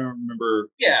 I don't remember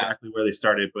exactly where they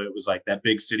started, but it was like that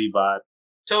big city vibe.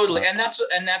 Totally. And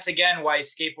that's again why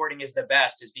skateboarding is the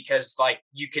best, is because like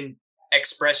you can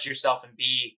express yourself and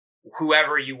be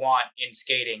whoever you want in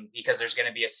skating, because there's going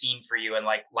to be a scene for you and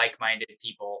like like-minded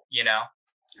people, you know?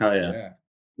 Hell yeah.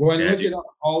 Well, and look at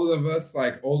all of us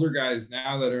like older guys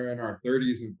now that are in our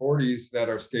 30s and 40s that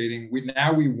are skating.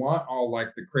 We want all like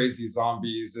the crazy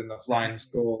zombies and the flying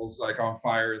skulls like on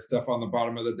fire and stuff on the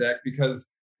bottom of the deck, because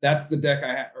that's the deck I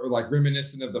had, or like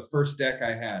reminiscent of the first deck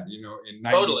I had, in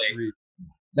 93. Totally.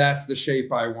 That's the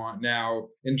shape I want now,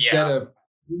 instead of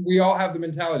we all have the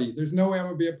mentality. There's no way I'm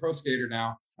gonna be a pro skater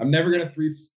now. I'm never gonna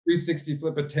 360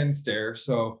 flip a 10 stair.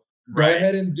 So go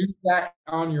ahead and do that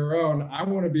on your own. I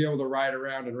want to be able to ride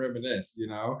around and reminisce,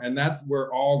 and that's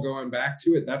we're all going back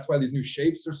to it. That's why these new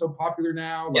shapes are so popular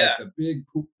now, like the big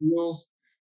pool wheels.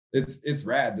 It's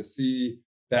rad to see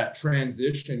that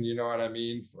transition. You know what I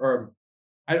mean? Or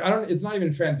I don't. It's not even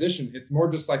a transition. It's more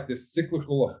just like this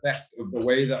cyclical effect of the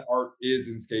way that art is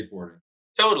in skateboarding.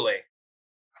 Totally.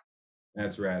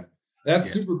 That's rad. That's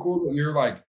super cool that you're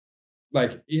like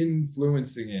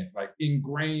influencing it, like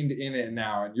ingrained in it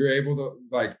now, and you're able to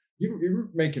like you're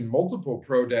making multiple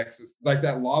pro decks, like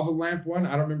that lava lamp one.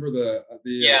 I don't remember the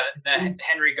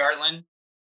Henry Gartland.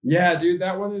 Yeah, dude,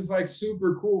 that one is like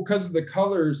super cool because of the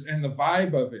colors and the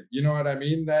vibe of it. You know what I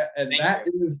mean? That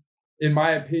is, in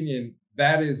my opinion,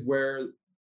 that is where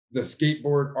the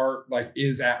skateboard art like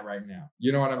is at right now.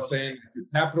 You know what I'm saying? You're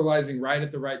capitalizing right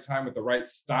at the right time with the right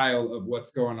style of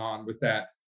what's going on with that,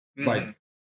 like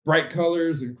bright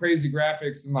colors and crazy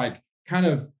graphics and like kind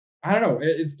of, I don't know.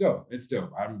 It's dope. It's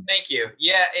dope. Thank you.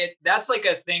 Yeah, that's like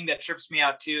a thing that trips me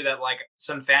out too. That like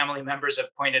some family members have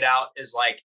pointed out is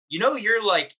like,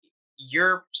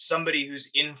 you're somebody who's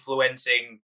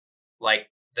influencing like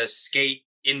the skate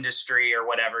industry or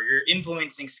whatever. You're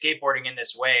influencing skateboarding in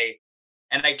this way.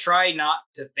 And I try not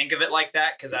to think of it like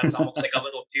that because that's almost like a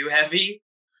little too heavy.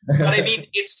 But I mean,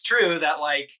 it's true that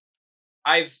like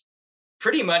I've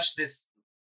pretty much this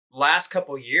last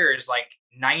couple years, like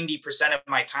 90% of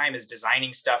my time is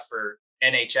designing stuff for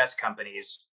NHS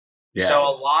companies. Yeah. So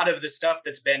a lot of the stuff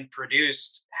that's been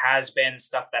produced has been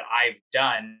stuff that I've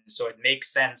done. So it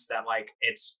makes sense that like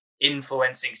it's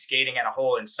influencing skating in a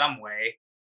whole in some way.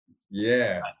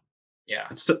 Yeah. But, yeah.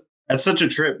 That's such a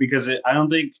trip because I don't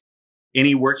think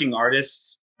any working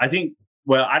artists, I think,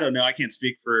 well, I don't know. I can't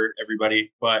speak for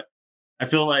everybody, but I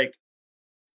feel like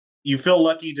you feel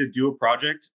lucky to do a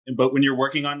project, but when you're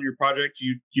working on your project,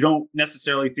 you don't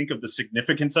necessarily think of the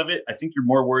significance of it. I think you're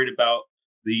more worried about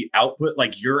the output,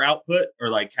 like your output, or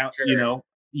like how,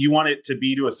 you want it to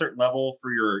be to a certain level for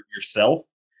yourself.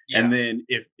 Yeah. And then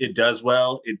if it does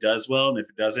well, it does well. And if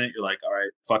it doesn't, you're like, all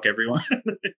right, fuck everyone.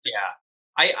 Yeah.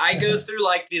 I go through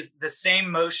like the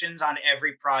same motions on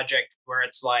every project where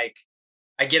it's like,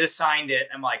 I get assigned it.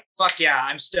 I'm like, fuck yeah,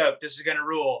 I'm stoked. This is going to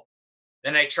rule.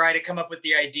 Then I try to come up with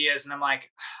the ideas and I'm like,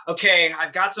 okay,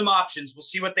 I've got some options. We'll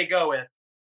see what they go with.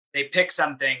 They pick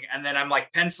something and then I'm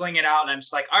like penciling it out and I'm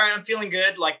just like, all right, I'm feeling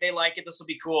good. Like they like it. This will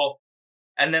be cool.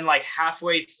 And then like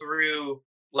halfway through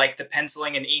like the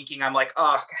penciling and inking, I'm like,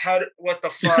 oh, what the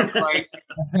fuck? Like,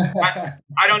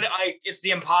 it's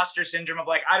the imposter syndrome of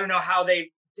like, I don't know how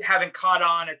they haven't caught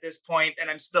on at this point and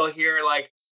I'm still here.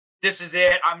 Like, this is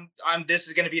it. This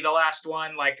is going to be the last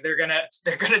one. Like they're going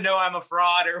to know I'm a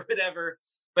fraud or whatever.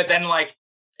 But then like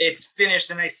it's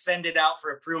finished and I send it out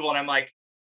for approval and I'm like,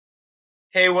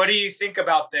 hey, what do you think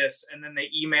about this? And then the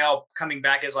email coming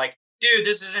back is like, dude,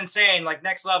 this is insane. Like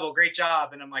next level, great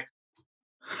job. And I'm like,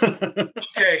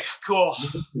 okay, cool.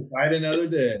 Fight another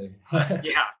day.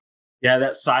 Yeah. Yeah.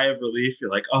 That sigh of relief.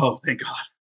 You're like, oh, thank God.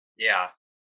 Yeah.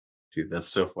 Dude, that's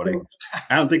so funny.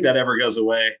 I don't think that ever goes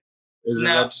away.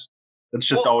 No. That's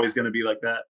just always going to be like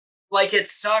that. Like it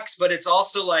sucks, but it's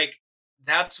also like,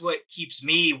 that's what keeps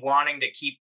me wanting to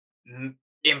keep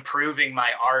improving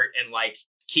my art and like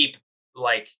keep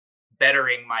like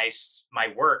bettering my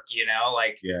work,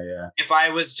 like if I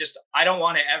was just, I don't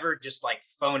want to ever just like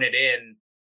phone it in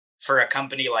for a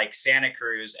company like Santa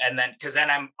Cruz. And then, cause then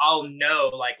I'll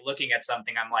know like looking at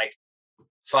something, I'm like,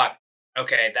 fuck,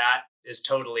 okay, that is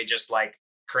totally just like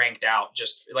cranked out.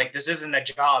 Just like, this isn't a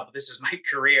job. This is my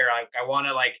career. I want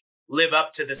to like live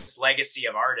up to this legacy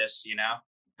of artists,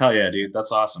 Hell yeah, dude.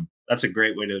 That's awesome. That's a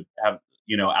great way to have,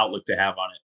 outlook to have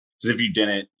on it. Because if you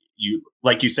didn't,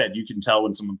 like you said, you can tell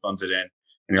when someone phones it in and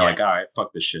you're like, all right,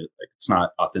 fuck this shit. Like it's not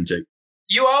authentic.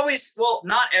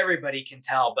 Not everybody can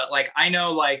tell, but like, I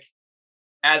know like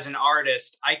as an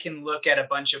artist, I can look at a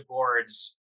bunch of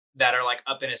boards that are like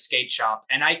up in a skate shop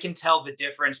and I can tell the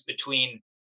difference between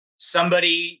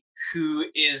somebody who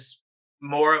is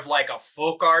more of like a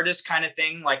folk artist kind of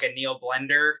thing, like a Neil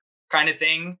Blender kind of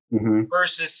thing,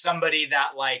 versus somebody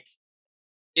that like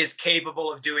is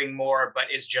capable of doing more, but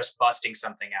is just busting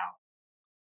something out.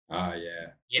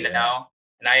 Yeah. Know?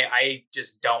 And I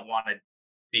just don't want to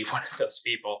be one of those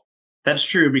people. That's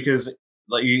true because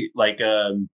like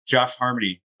Josh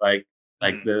Harmony, like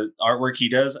the artwork he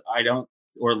does,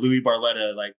 or Louis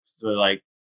Barletta, like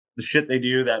the shit they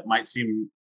do that might seem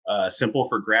simple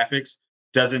for graphics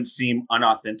doesn't seem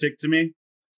unauthentic to me.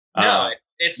 No,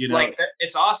 it's like,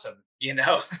 it's awesome,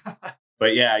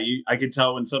 But yeah, I could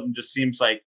tell when something just seems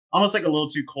like almost like a little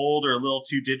too cold or a little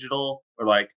too digital, or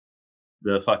like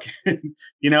the fucking,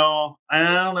 I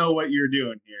don't know what you're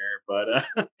doing here, but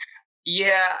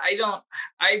Yeah,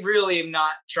 I really am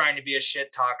not trying to be a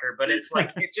shit talker, but it's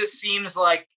like, it just seems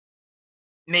like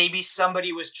maybe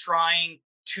somebody was trying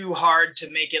too hard to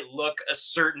make it look a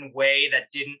certain way that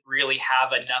didn't really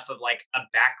have enough of like a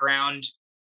background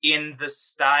in the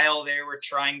style they were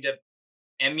trying to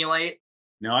emulate.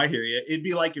 no, I hear you. It'd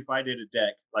be like if I did a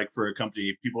deck, like for a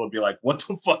company, people would be like, "What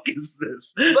the fuck is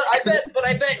this?" But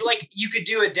I bet like you could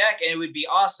do a deck and it would be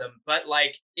awesome. But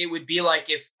like it would be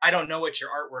like, if I don't know what your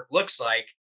artwork looks like,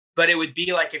 but it would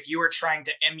be like if you were trying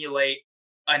to emulate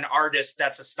an artist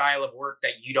that's a style of work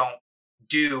that you don't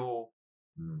do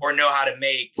or know how to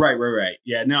make. Right.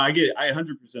 Yeah, no, I 100%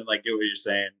 like get what you're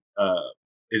saying.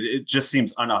 It just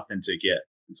seems unauthentic. Yeah,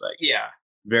 it's like Yeah.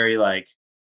 very like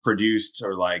produced,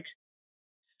 or like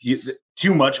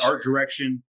too much art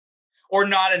direction, Or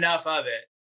not enough of it.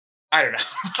 I don't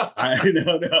know. I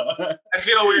don't know. I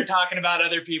feel weird talking about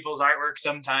other people's artwork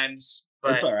sometimes,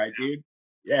 but It's all right, dude.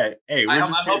 Yeah. Hey,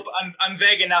 I'm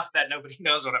vague enough that nobody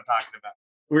knows what I'm talking about.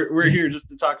 we're here just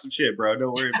to talk some shit, bro.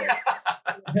 Don't worry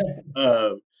about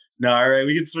it. No, all right.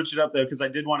 We can switch it up though, because I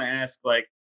did want to ask, like,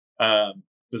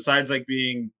 besides like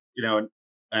being, an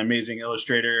amazing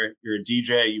illustrator, you're a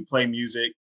DJ, you play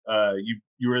music.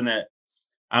 You were in that.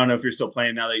 I don't know if you're still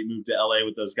playing now that you moved to LA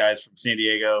with those guys from San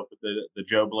Diego, with the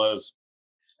Joe Blows.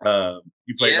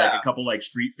 You played like a couple like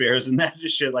street fairs and that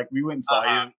shit. Like we went and saw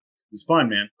you. It was fun,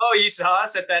 man. Oh, you saw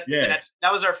us at that? Yeah.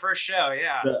 That was our first show.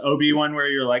 Yeah. The OB one where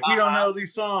you're like, we don't know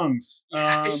these songs.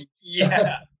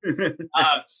 Yeah.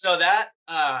 So that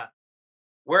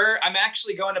I'm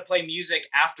actually going to play music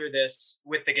after this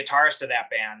with the guitarist of that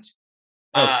band.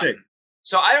 Oh, sick.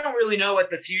 So I don't really know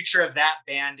what the future of that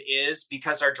band is,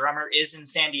 because our drummer is in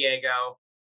San Diego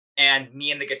and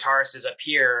me and the guitarist is up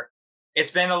here.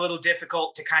 It's been a little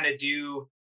difficult to kind of do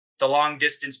the long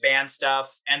distance band stuff.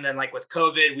 And then like with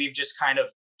COVID, we've just kind of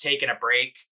taken a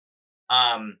break.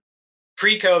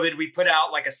 Pre-COVID, we put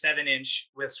out like a 7-inch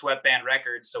with Sweatband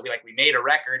Records. So we made a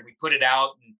record, we put it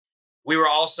out, and we were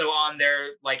also on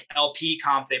their like LP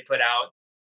comp they put out,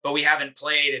 but we haven't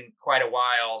played in quite a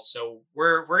while. So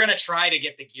we're going to try to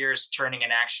get the gears turning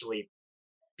and actually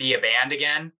be a band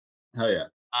again. Hell yeah.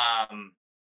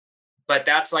 But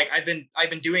that's like, I've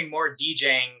been doing more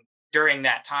DJing during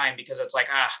that time, because it's like,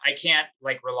 I can't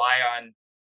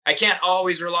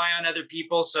always rely on other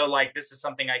people. So like, this is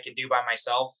something I can do by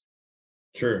myself.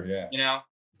 Sure. Yeah.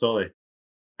 Totally.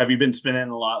 Have you been spinning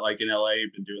a lot like in LA?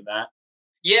 You've been doing that?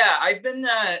 Yeah, I've been,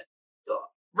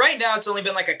 right now it's only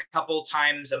been like a couple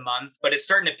times a month, but it's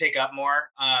starting to pick up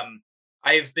more.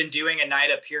 I've been doing a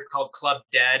night up here called Club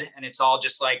Dead, and it's all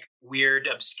just like weird,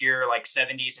 obscure, like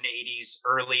 70s and 80s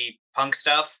early punk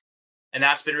stuff. And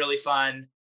that's been really fun.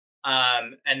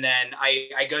 And then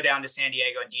I go down to San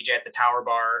Diego and DJ at the Tower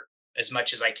Bar as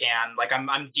much as I can. Like I'm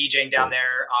DJing down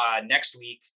there next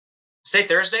week. Say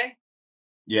Thursday?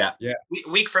 Yeah.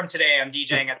 Week from today, I'm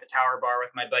DJing at the Tower Bar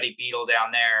with my buddy Beetle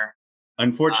down there.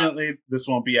 Unfortunately, this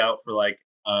won't be out for like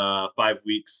 5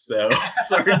 weeks. So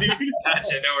sorry, dude.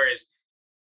 Gotcha, no worries.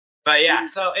 But yeah,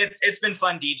 so it's been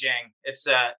fun DJing. It's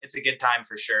a good time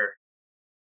for sure.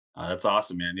 That's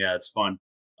awesome, man. Yeah, it's fun.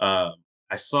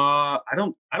 I saw. I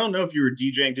don't know if you were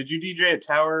DJing. Did you DJ at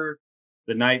Tower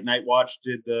the night Nightwatch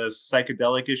did the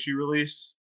psychedelic issue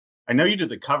release? I know you did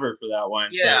the cover for that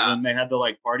one. Yeah. When they had the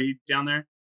like party down there.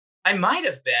 I might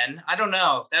have been. I don't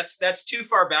know. That's too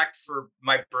far back for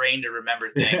my brain to remember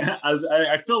things.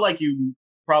 I feel like you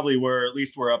probably were, at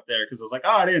least were up there, because I was like,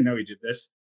 oh, I didn't know he did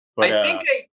this. But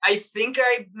I think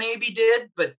I maybe did,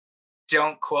 but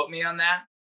don't quote me on that.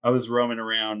 I was roaming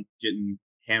around getting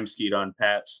ham-skied on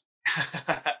Paps.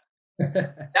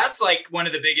 That's like one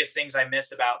of the biggest things I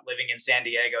miss about living in San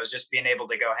Diego, is just being able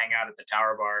to go hang out at the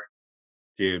Tower Bar.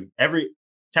 Dude, every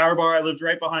Tower Bar, I lived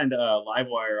right behind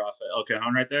Livewire off of El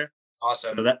Cajon right there.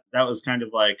 Awesome. So that was kind of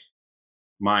like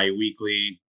my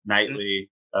weekly, nightly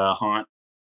haunt.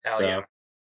 Hell so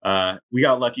yeah. We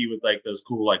got lucky with like those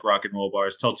cool like rock and roll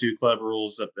bars. Tell Two Club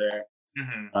rules up there.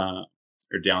 Mm-hmm.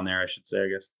 Or down there, I should say, I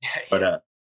guess. But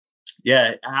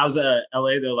yeah, how's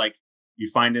LA though? Like, you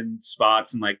finding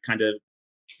spots and like kind of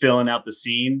filling out the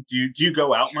scene? Do you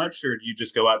go out much, or do you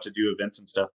just go out to do events and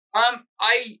stuff?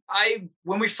 I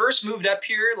when we first moved up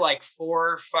here like 4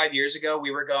 or 5 years ago, we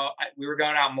were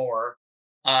going out more.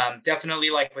 Definitely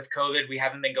like with COVID, we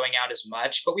haven't been going out as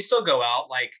much, but we still go out.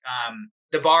 Like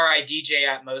the bar I DJ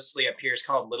at mostly up here is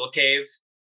called Little Cave.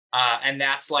 And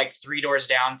that's like 3 doors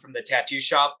down from the tattoo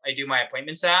shop I do my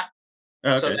appointments at.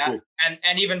 Okay, so that cool.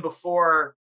 and even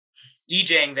before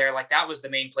DJing there, like that was the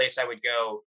main place I would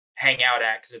go hang out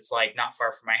at because it's like not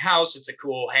far from my house. It's a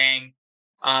cool hang.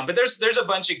 But there's a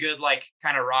bunch of good like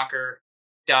kind of rocker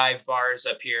dive bars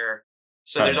up here.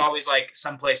 So there's always like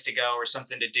some place to go or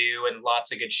something to do and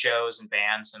lots of good shows and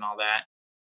bands and all that.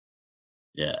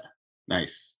 Yeah.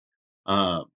 Nice.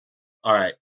 All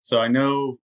right. So I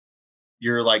know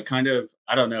you're like kind of,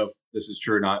 I don't know if this is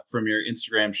true or not from your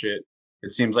Instagram shit.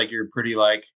 It seems like you're pretty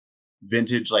like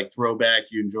vintage, like throwback.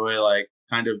 You enjoy like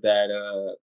kind of that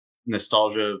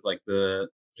nostalgia of like the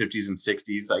 50s and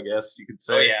 60s, I guess you could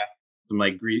say. Oh yeah. Some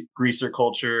like greaser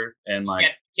culture and like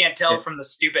can't tell from the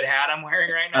stupid hat I'm wearing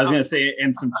right now. I was gonna say,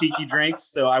 and some tiki drinks.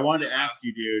 So I wanted to ask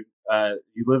you, dude.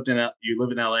 You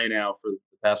live in LA now for the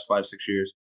past 5-6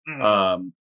 years. Mm-hmm.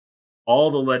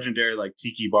 All the legendary like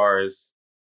tiki bars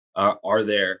are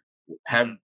there.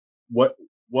 What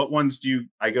ones do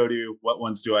I go to? What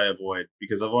ones do I avoid?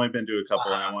 Because I've only been to a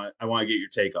couple, and I want to get your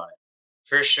take on it.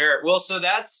 For sure. Well, so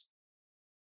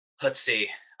let's see.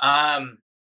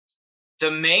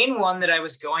 The main one that I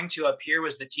was going to up here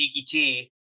was the Tiki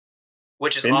T,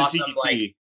 which is awesome.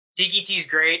 Like Tiki T is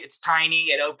great. It's tiny.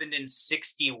 It opened in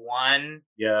 61.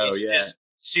 Yeah. Just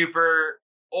super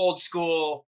old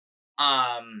school.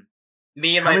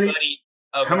 Me and my buddy.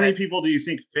 How many people do you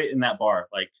think fit in that bar?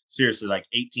 Like seriously, like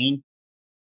 18?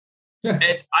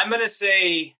 I'm gonna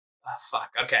say,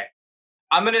 okay.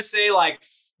 I'm gonna say like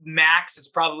max. It's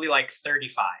probably like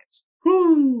 35.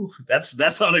 Whoo,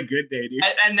 that's on a good day, dude.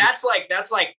 And that's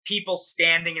like people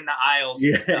standing in the aisles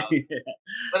and stuff. Yeah.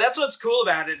 But that's what's cool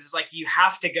about it is like you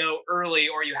have to go early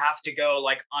or you have to go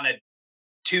like on a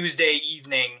Tuesday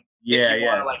evening if you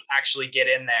want to like actually get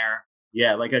in there.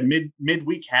 Yeah, like a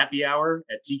midweek happy hour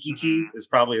at Tiki T is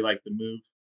probably like the move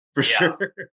for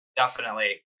sure.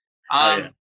 Definitely.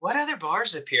 What other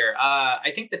bars up here?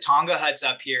 I think the Tonga Hut's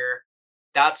up here.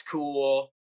 That's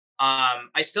cool.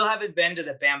 I still haven't been to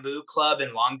the Bamboo Club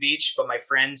in Long Beach, but my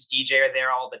friends DJ are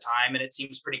there all the time and it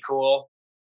seems pretty cool.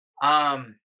 I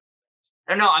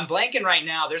don't know. I'm blanking right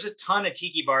now. There's a ton of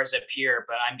tiki bars up here,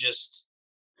 but I'm just.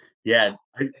 Yeah,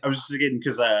 I was just thinking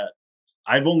because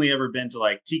I've only ever been to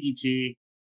like Tiki T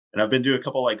and I've been to a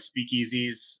couple like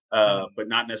speakeasies, but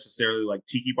not necessarily like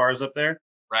tiki bars up there.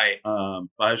 Right. But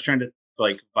I was trying to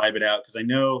like vibe it out because I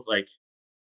know like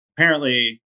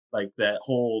apparently like that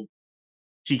whole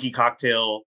tiki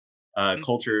cocktail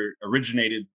culture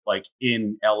originated like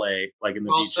in LA, like in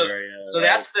the beach area. So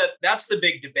that's the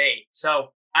big debate.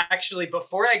 So actually,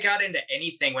 before I got into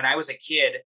anything, when I was a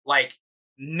kid, like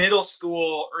middle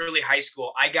school, early high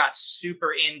school, I got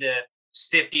super into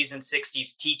 50s and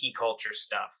 60s tiki culture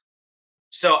stuff.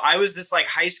 So I was this like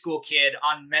high school kid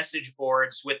on message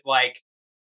boards with like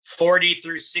 40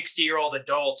 through 60-year-old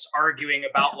adults arguing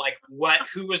about like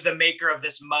who was the maker of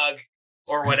this mug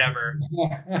or whatever.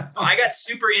 So I got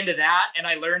super into that and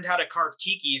I learned how to carve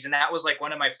tikis. And that was like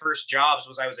one of my first jobs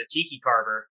was I was a tiki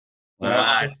carver.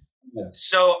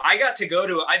 So I got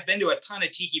to I've been to a ton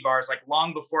of tiki bars like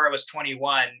long before I was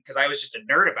 21 because I was just a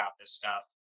nerd about this stuff.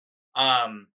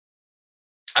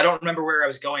 I don't remember where I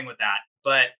was going with that,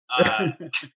 but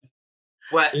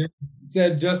what? It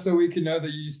said just so we can know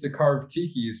that you used to carve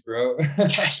tikis, bro.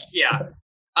 Yeah.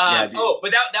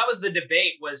 But that was the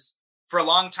debate was for a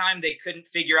long time, they couldn't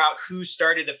figure out who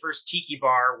started the first tiki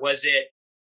bar. Was it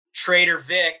Trader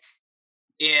Vic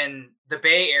in the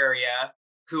Bay Area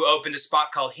who opened a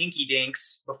spot called Hinky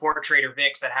Dinks before Trader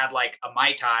Vic's that had like a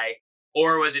Mai Tai,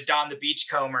 or was it Don the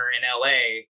Beachcomber in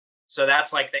LA? So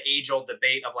that's like the age-old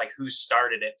debate of like who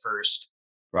started it first.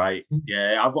 Right.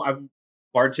 Yeah, I've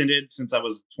bartended since I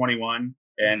was 21,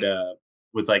 and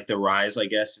with like the rise, I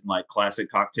guess, in like classic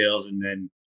cocktails, and then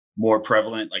more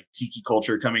prevalent like tiki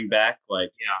culture coming back, like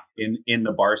in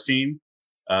the bar scene.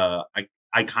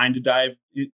 I kind of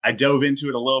dove into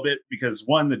it a little bit because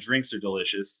one, the drinks are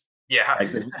delicious. Yeah, like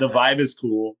the vibe is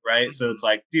cool, right? So it's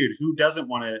like, dude, who doesn't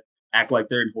want to act like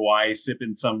they're in Hawaii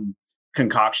sipping some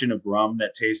concoction of rum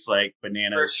that tastes like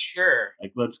bananas? For sure.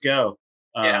 Like, let's go.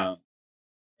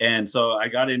 And so I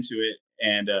got into it,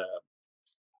 and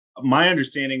my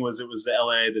understanding was it was the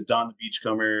LA, the Don the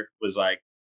Beachcomber was like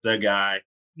the guy.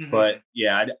 Mm-hmm. But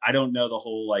yeah, I don't know the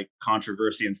whole like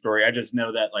controversy and story. I just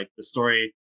know that like the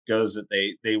story goes that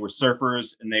they were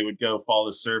surfers and they would go follow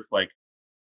the surf like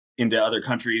into other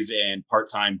countries and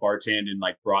part-time bartend and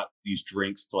like brought these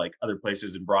drinks to like other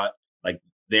places and brought like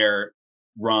their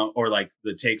rum or like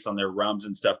the takes on their rums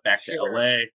and stuff back to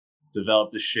LA,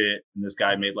 developed the shit. And this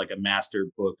guy made like a master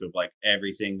book of like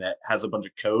everything that has a bunch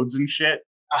of codes and shit.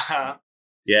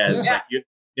 Yeah.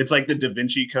 It's like the Da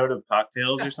Vinci Code of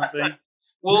cocktails or something.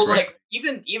 Well, like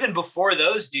even before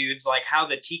those dudes, like how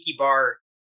the tiki bar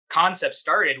concept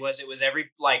started was it was every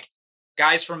like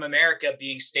guys from America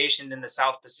being stationed in the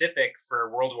South Pacific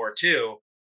for World War II.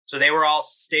 So they were all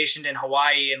stationed in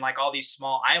Hawaii and like all these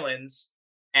small islands,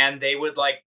 and they would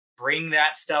like bring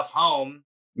that stuff home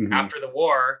after the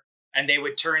war, and they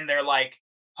would turn their like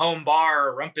home bar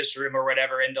or rumpus room or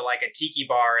whatever into like a tiki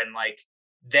bar. And like,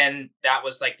 then that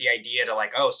was like the idea to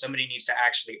like, oh, somebody needs to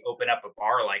actually open up a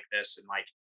bar like this and like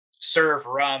serve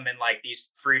rum and like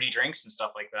these fruity drinks and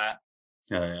stuff like that.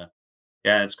 Oh yeah.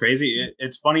 Yeah, it's crazy.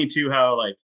 It's funny too how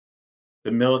like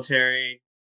the military,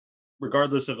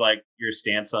 regardless of like your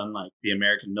stance on like the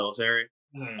American military,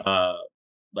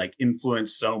 like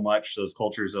influenced so much those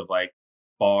cultures of like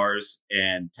bars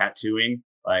and tattooing.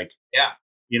 Like, yeah,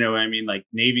 you know what I mean? Like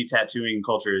Navy tattooing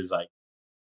culture is like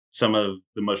some of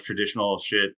the most traditional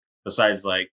shit besides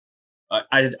like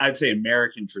I'd say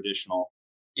American traditional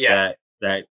that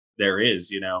there is,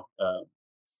 you know.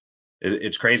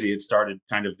 It's crazy. It started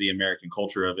kind of the American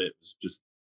culture of it. It's just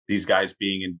these guys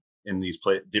being in these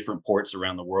different ports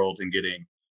around the world and getting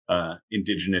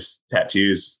indigenous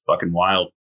tattoos. Fucking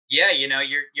wild. Yeah, you know,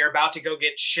 you're about to go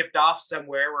get shipped off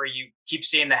somewhere where you keep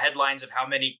seeing the headlines of how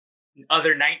many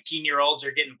other 19-year-olds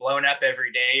are getting blown up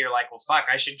every day. You're like, well, fuck,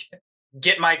 I should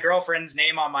get my girlfriend's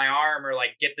name on my arm or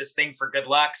like get this thing for good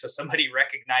luck so somebody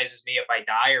recognizes me if I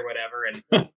die or whatever. And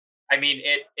I mean,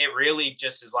 it really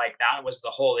just is like that was the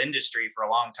whole industry for a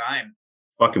long time.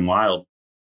 Fucking wild,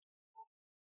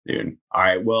 dude. All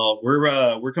right, well,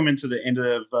 we're coming to the end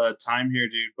of time here,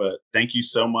 dude. But thank you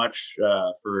so much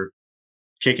for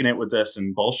kicking it with us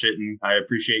and bullshitting. I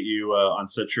appreciate you on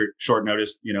such short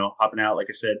notice. You know, hopping out. Like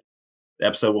I said, the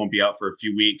episode won't be out for a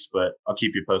few weeks, but I'll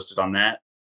keep you posted on that.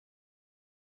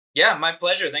 Yeah, my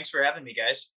pleasure. Thanks for having me,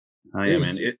 guys. Oh yeah,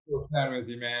 man. Cool chatting with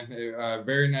you, man.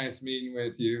 Very nice meeting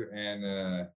with you,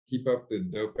 and keep up the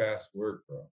dope ass work,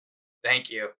 bro.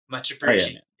 Thank you. Much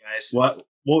appreciated, guys. Well,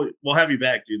 we'll have you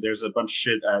back, dude. There's a bunch of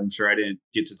shit I'm sure I didn't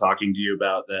get to talking to you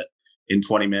about that in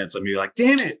 20 minutes. I'm gonna be like,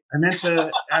 damn it, I meant to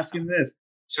ask him this.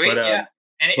 Sweet, but, yeah.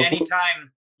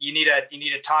 Anytime you need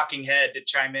a talking head to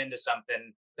chime into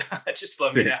something, just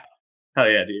let me know. Hell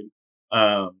yeah, dude.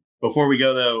 Before we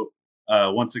go though,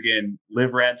 once again,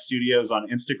 Live Rad Studios on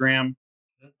Instagram.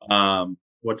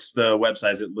 What's the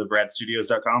website? Is it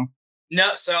liveradstudios.com?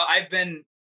 No, so I've been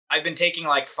taking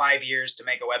like 5 years to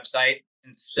make a website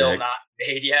and still not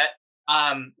made yet.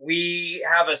 We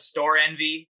have a Store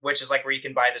Envy, which is like where you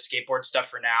can buy the skateboard stuff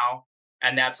for now.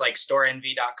 And that's like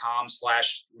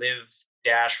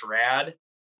storeenvy.com/live-rad.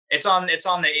 It's on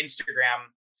the Instagram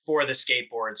for the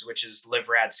skateboards, which is Live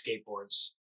Rad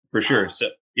Skateboards. For sure. So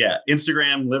yeah,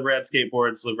 Instagram, Live Rad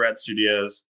Skateboards, Live Rad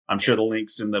Studios. I'm sure the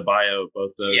links in the bio,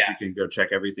 both those, you can go check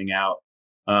everything out.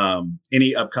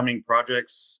 Any upcoming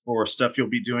projects or stuff you'll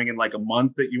be doing in like a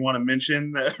month that you want to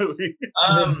mention?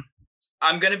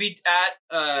 I'm going to be at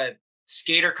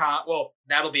SkaterCon. Well,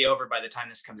 that'll be over by the time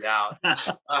this comes out.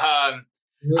 I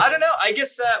don't know. I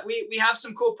guess we have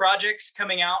some cool projects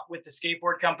coming out with the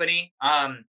skateboard company.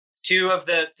 Two of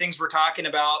the things we're talking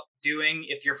about doing,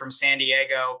 if you're from San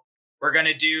Diego, we're going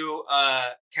to do a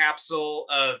capsule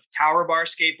of Tower Bar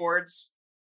skateboards.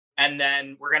 And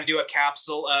then we're going to do a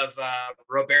capsule of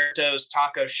Roberto's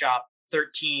Taco Shop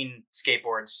 13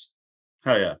 skateboards.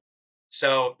 Oh, yeah.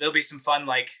 So there'll be some fun,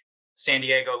 like San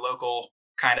Diego local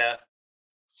kind of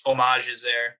homages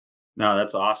there. No,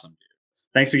 that's awesome, dude.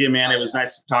 Thanks again, man. It was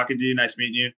nice talking to you. Nice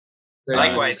meeting you.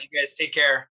 Likewise. You guys take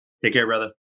care. Take care,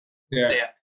 brother. Yeah.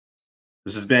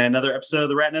 This has been another episode of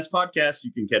the Rat Nest Podcast.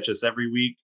 You can catch us every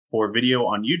week for video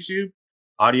on YouTube,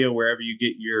 audio wherever you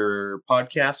get your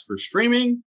podcasts for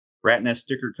streaming,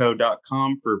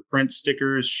 ratneststickerco.com for print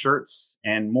stickers, shirts,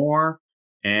 and more,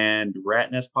 and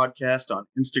Rat Nest Podcast on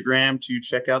Instagram to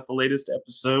check out the latest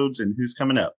episodes and who's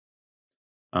coming up.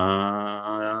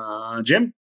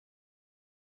 Jim?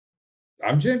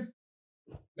 I'm Jim.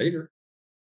 Later.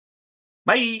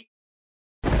 Bye.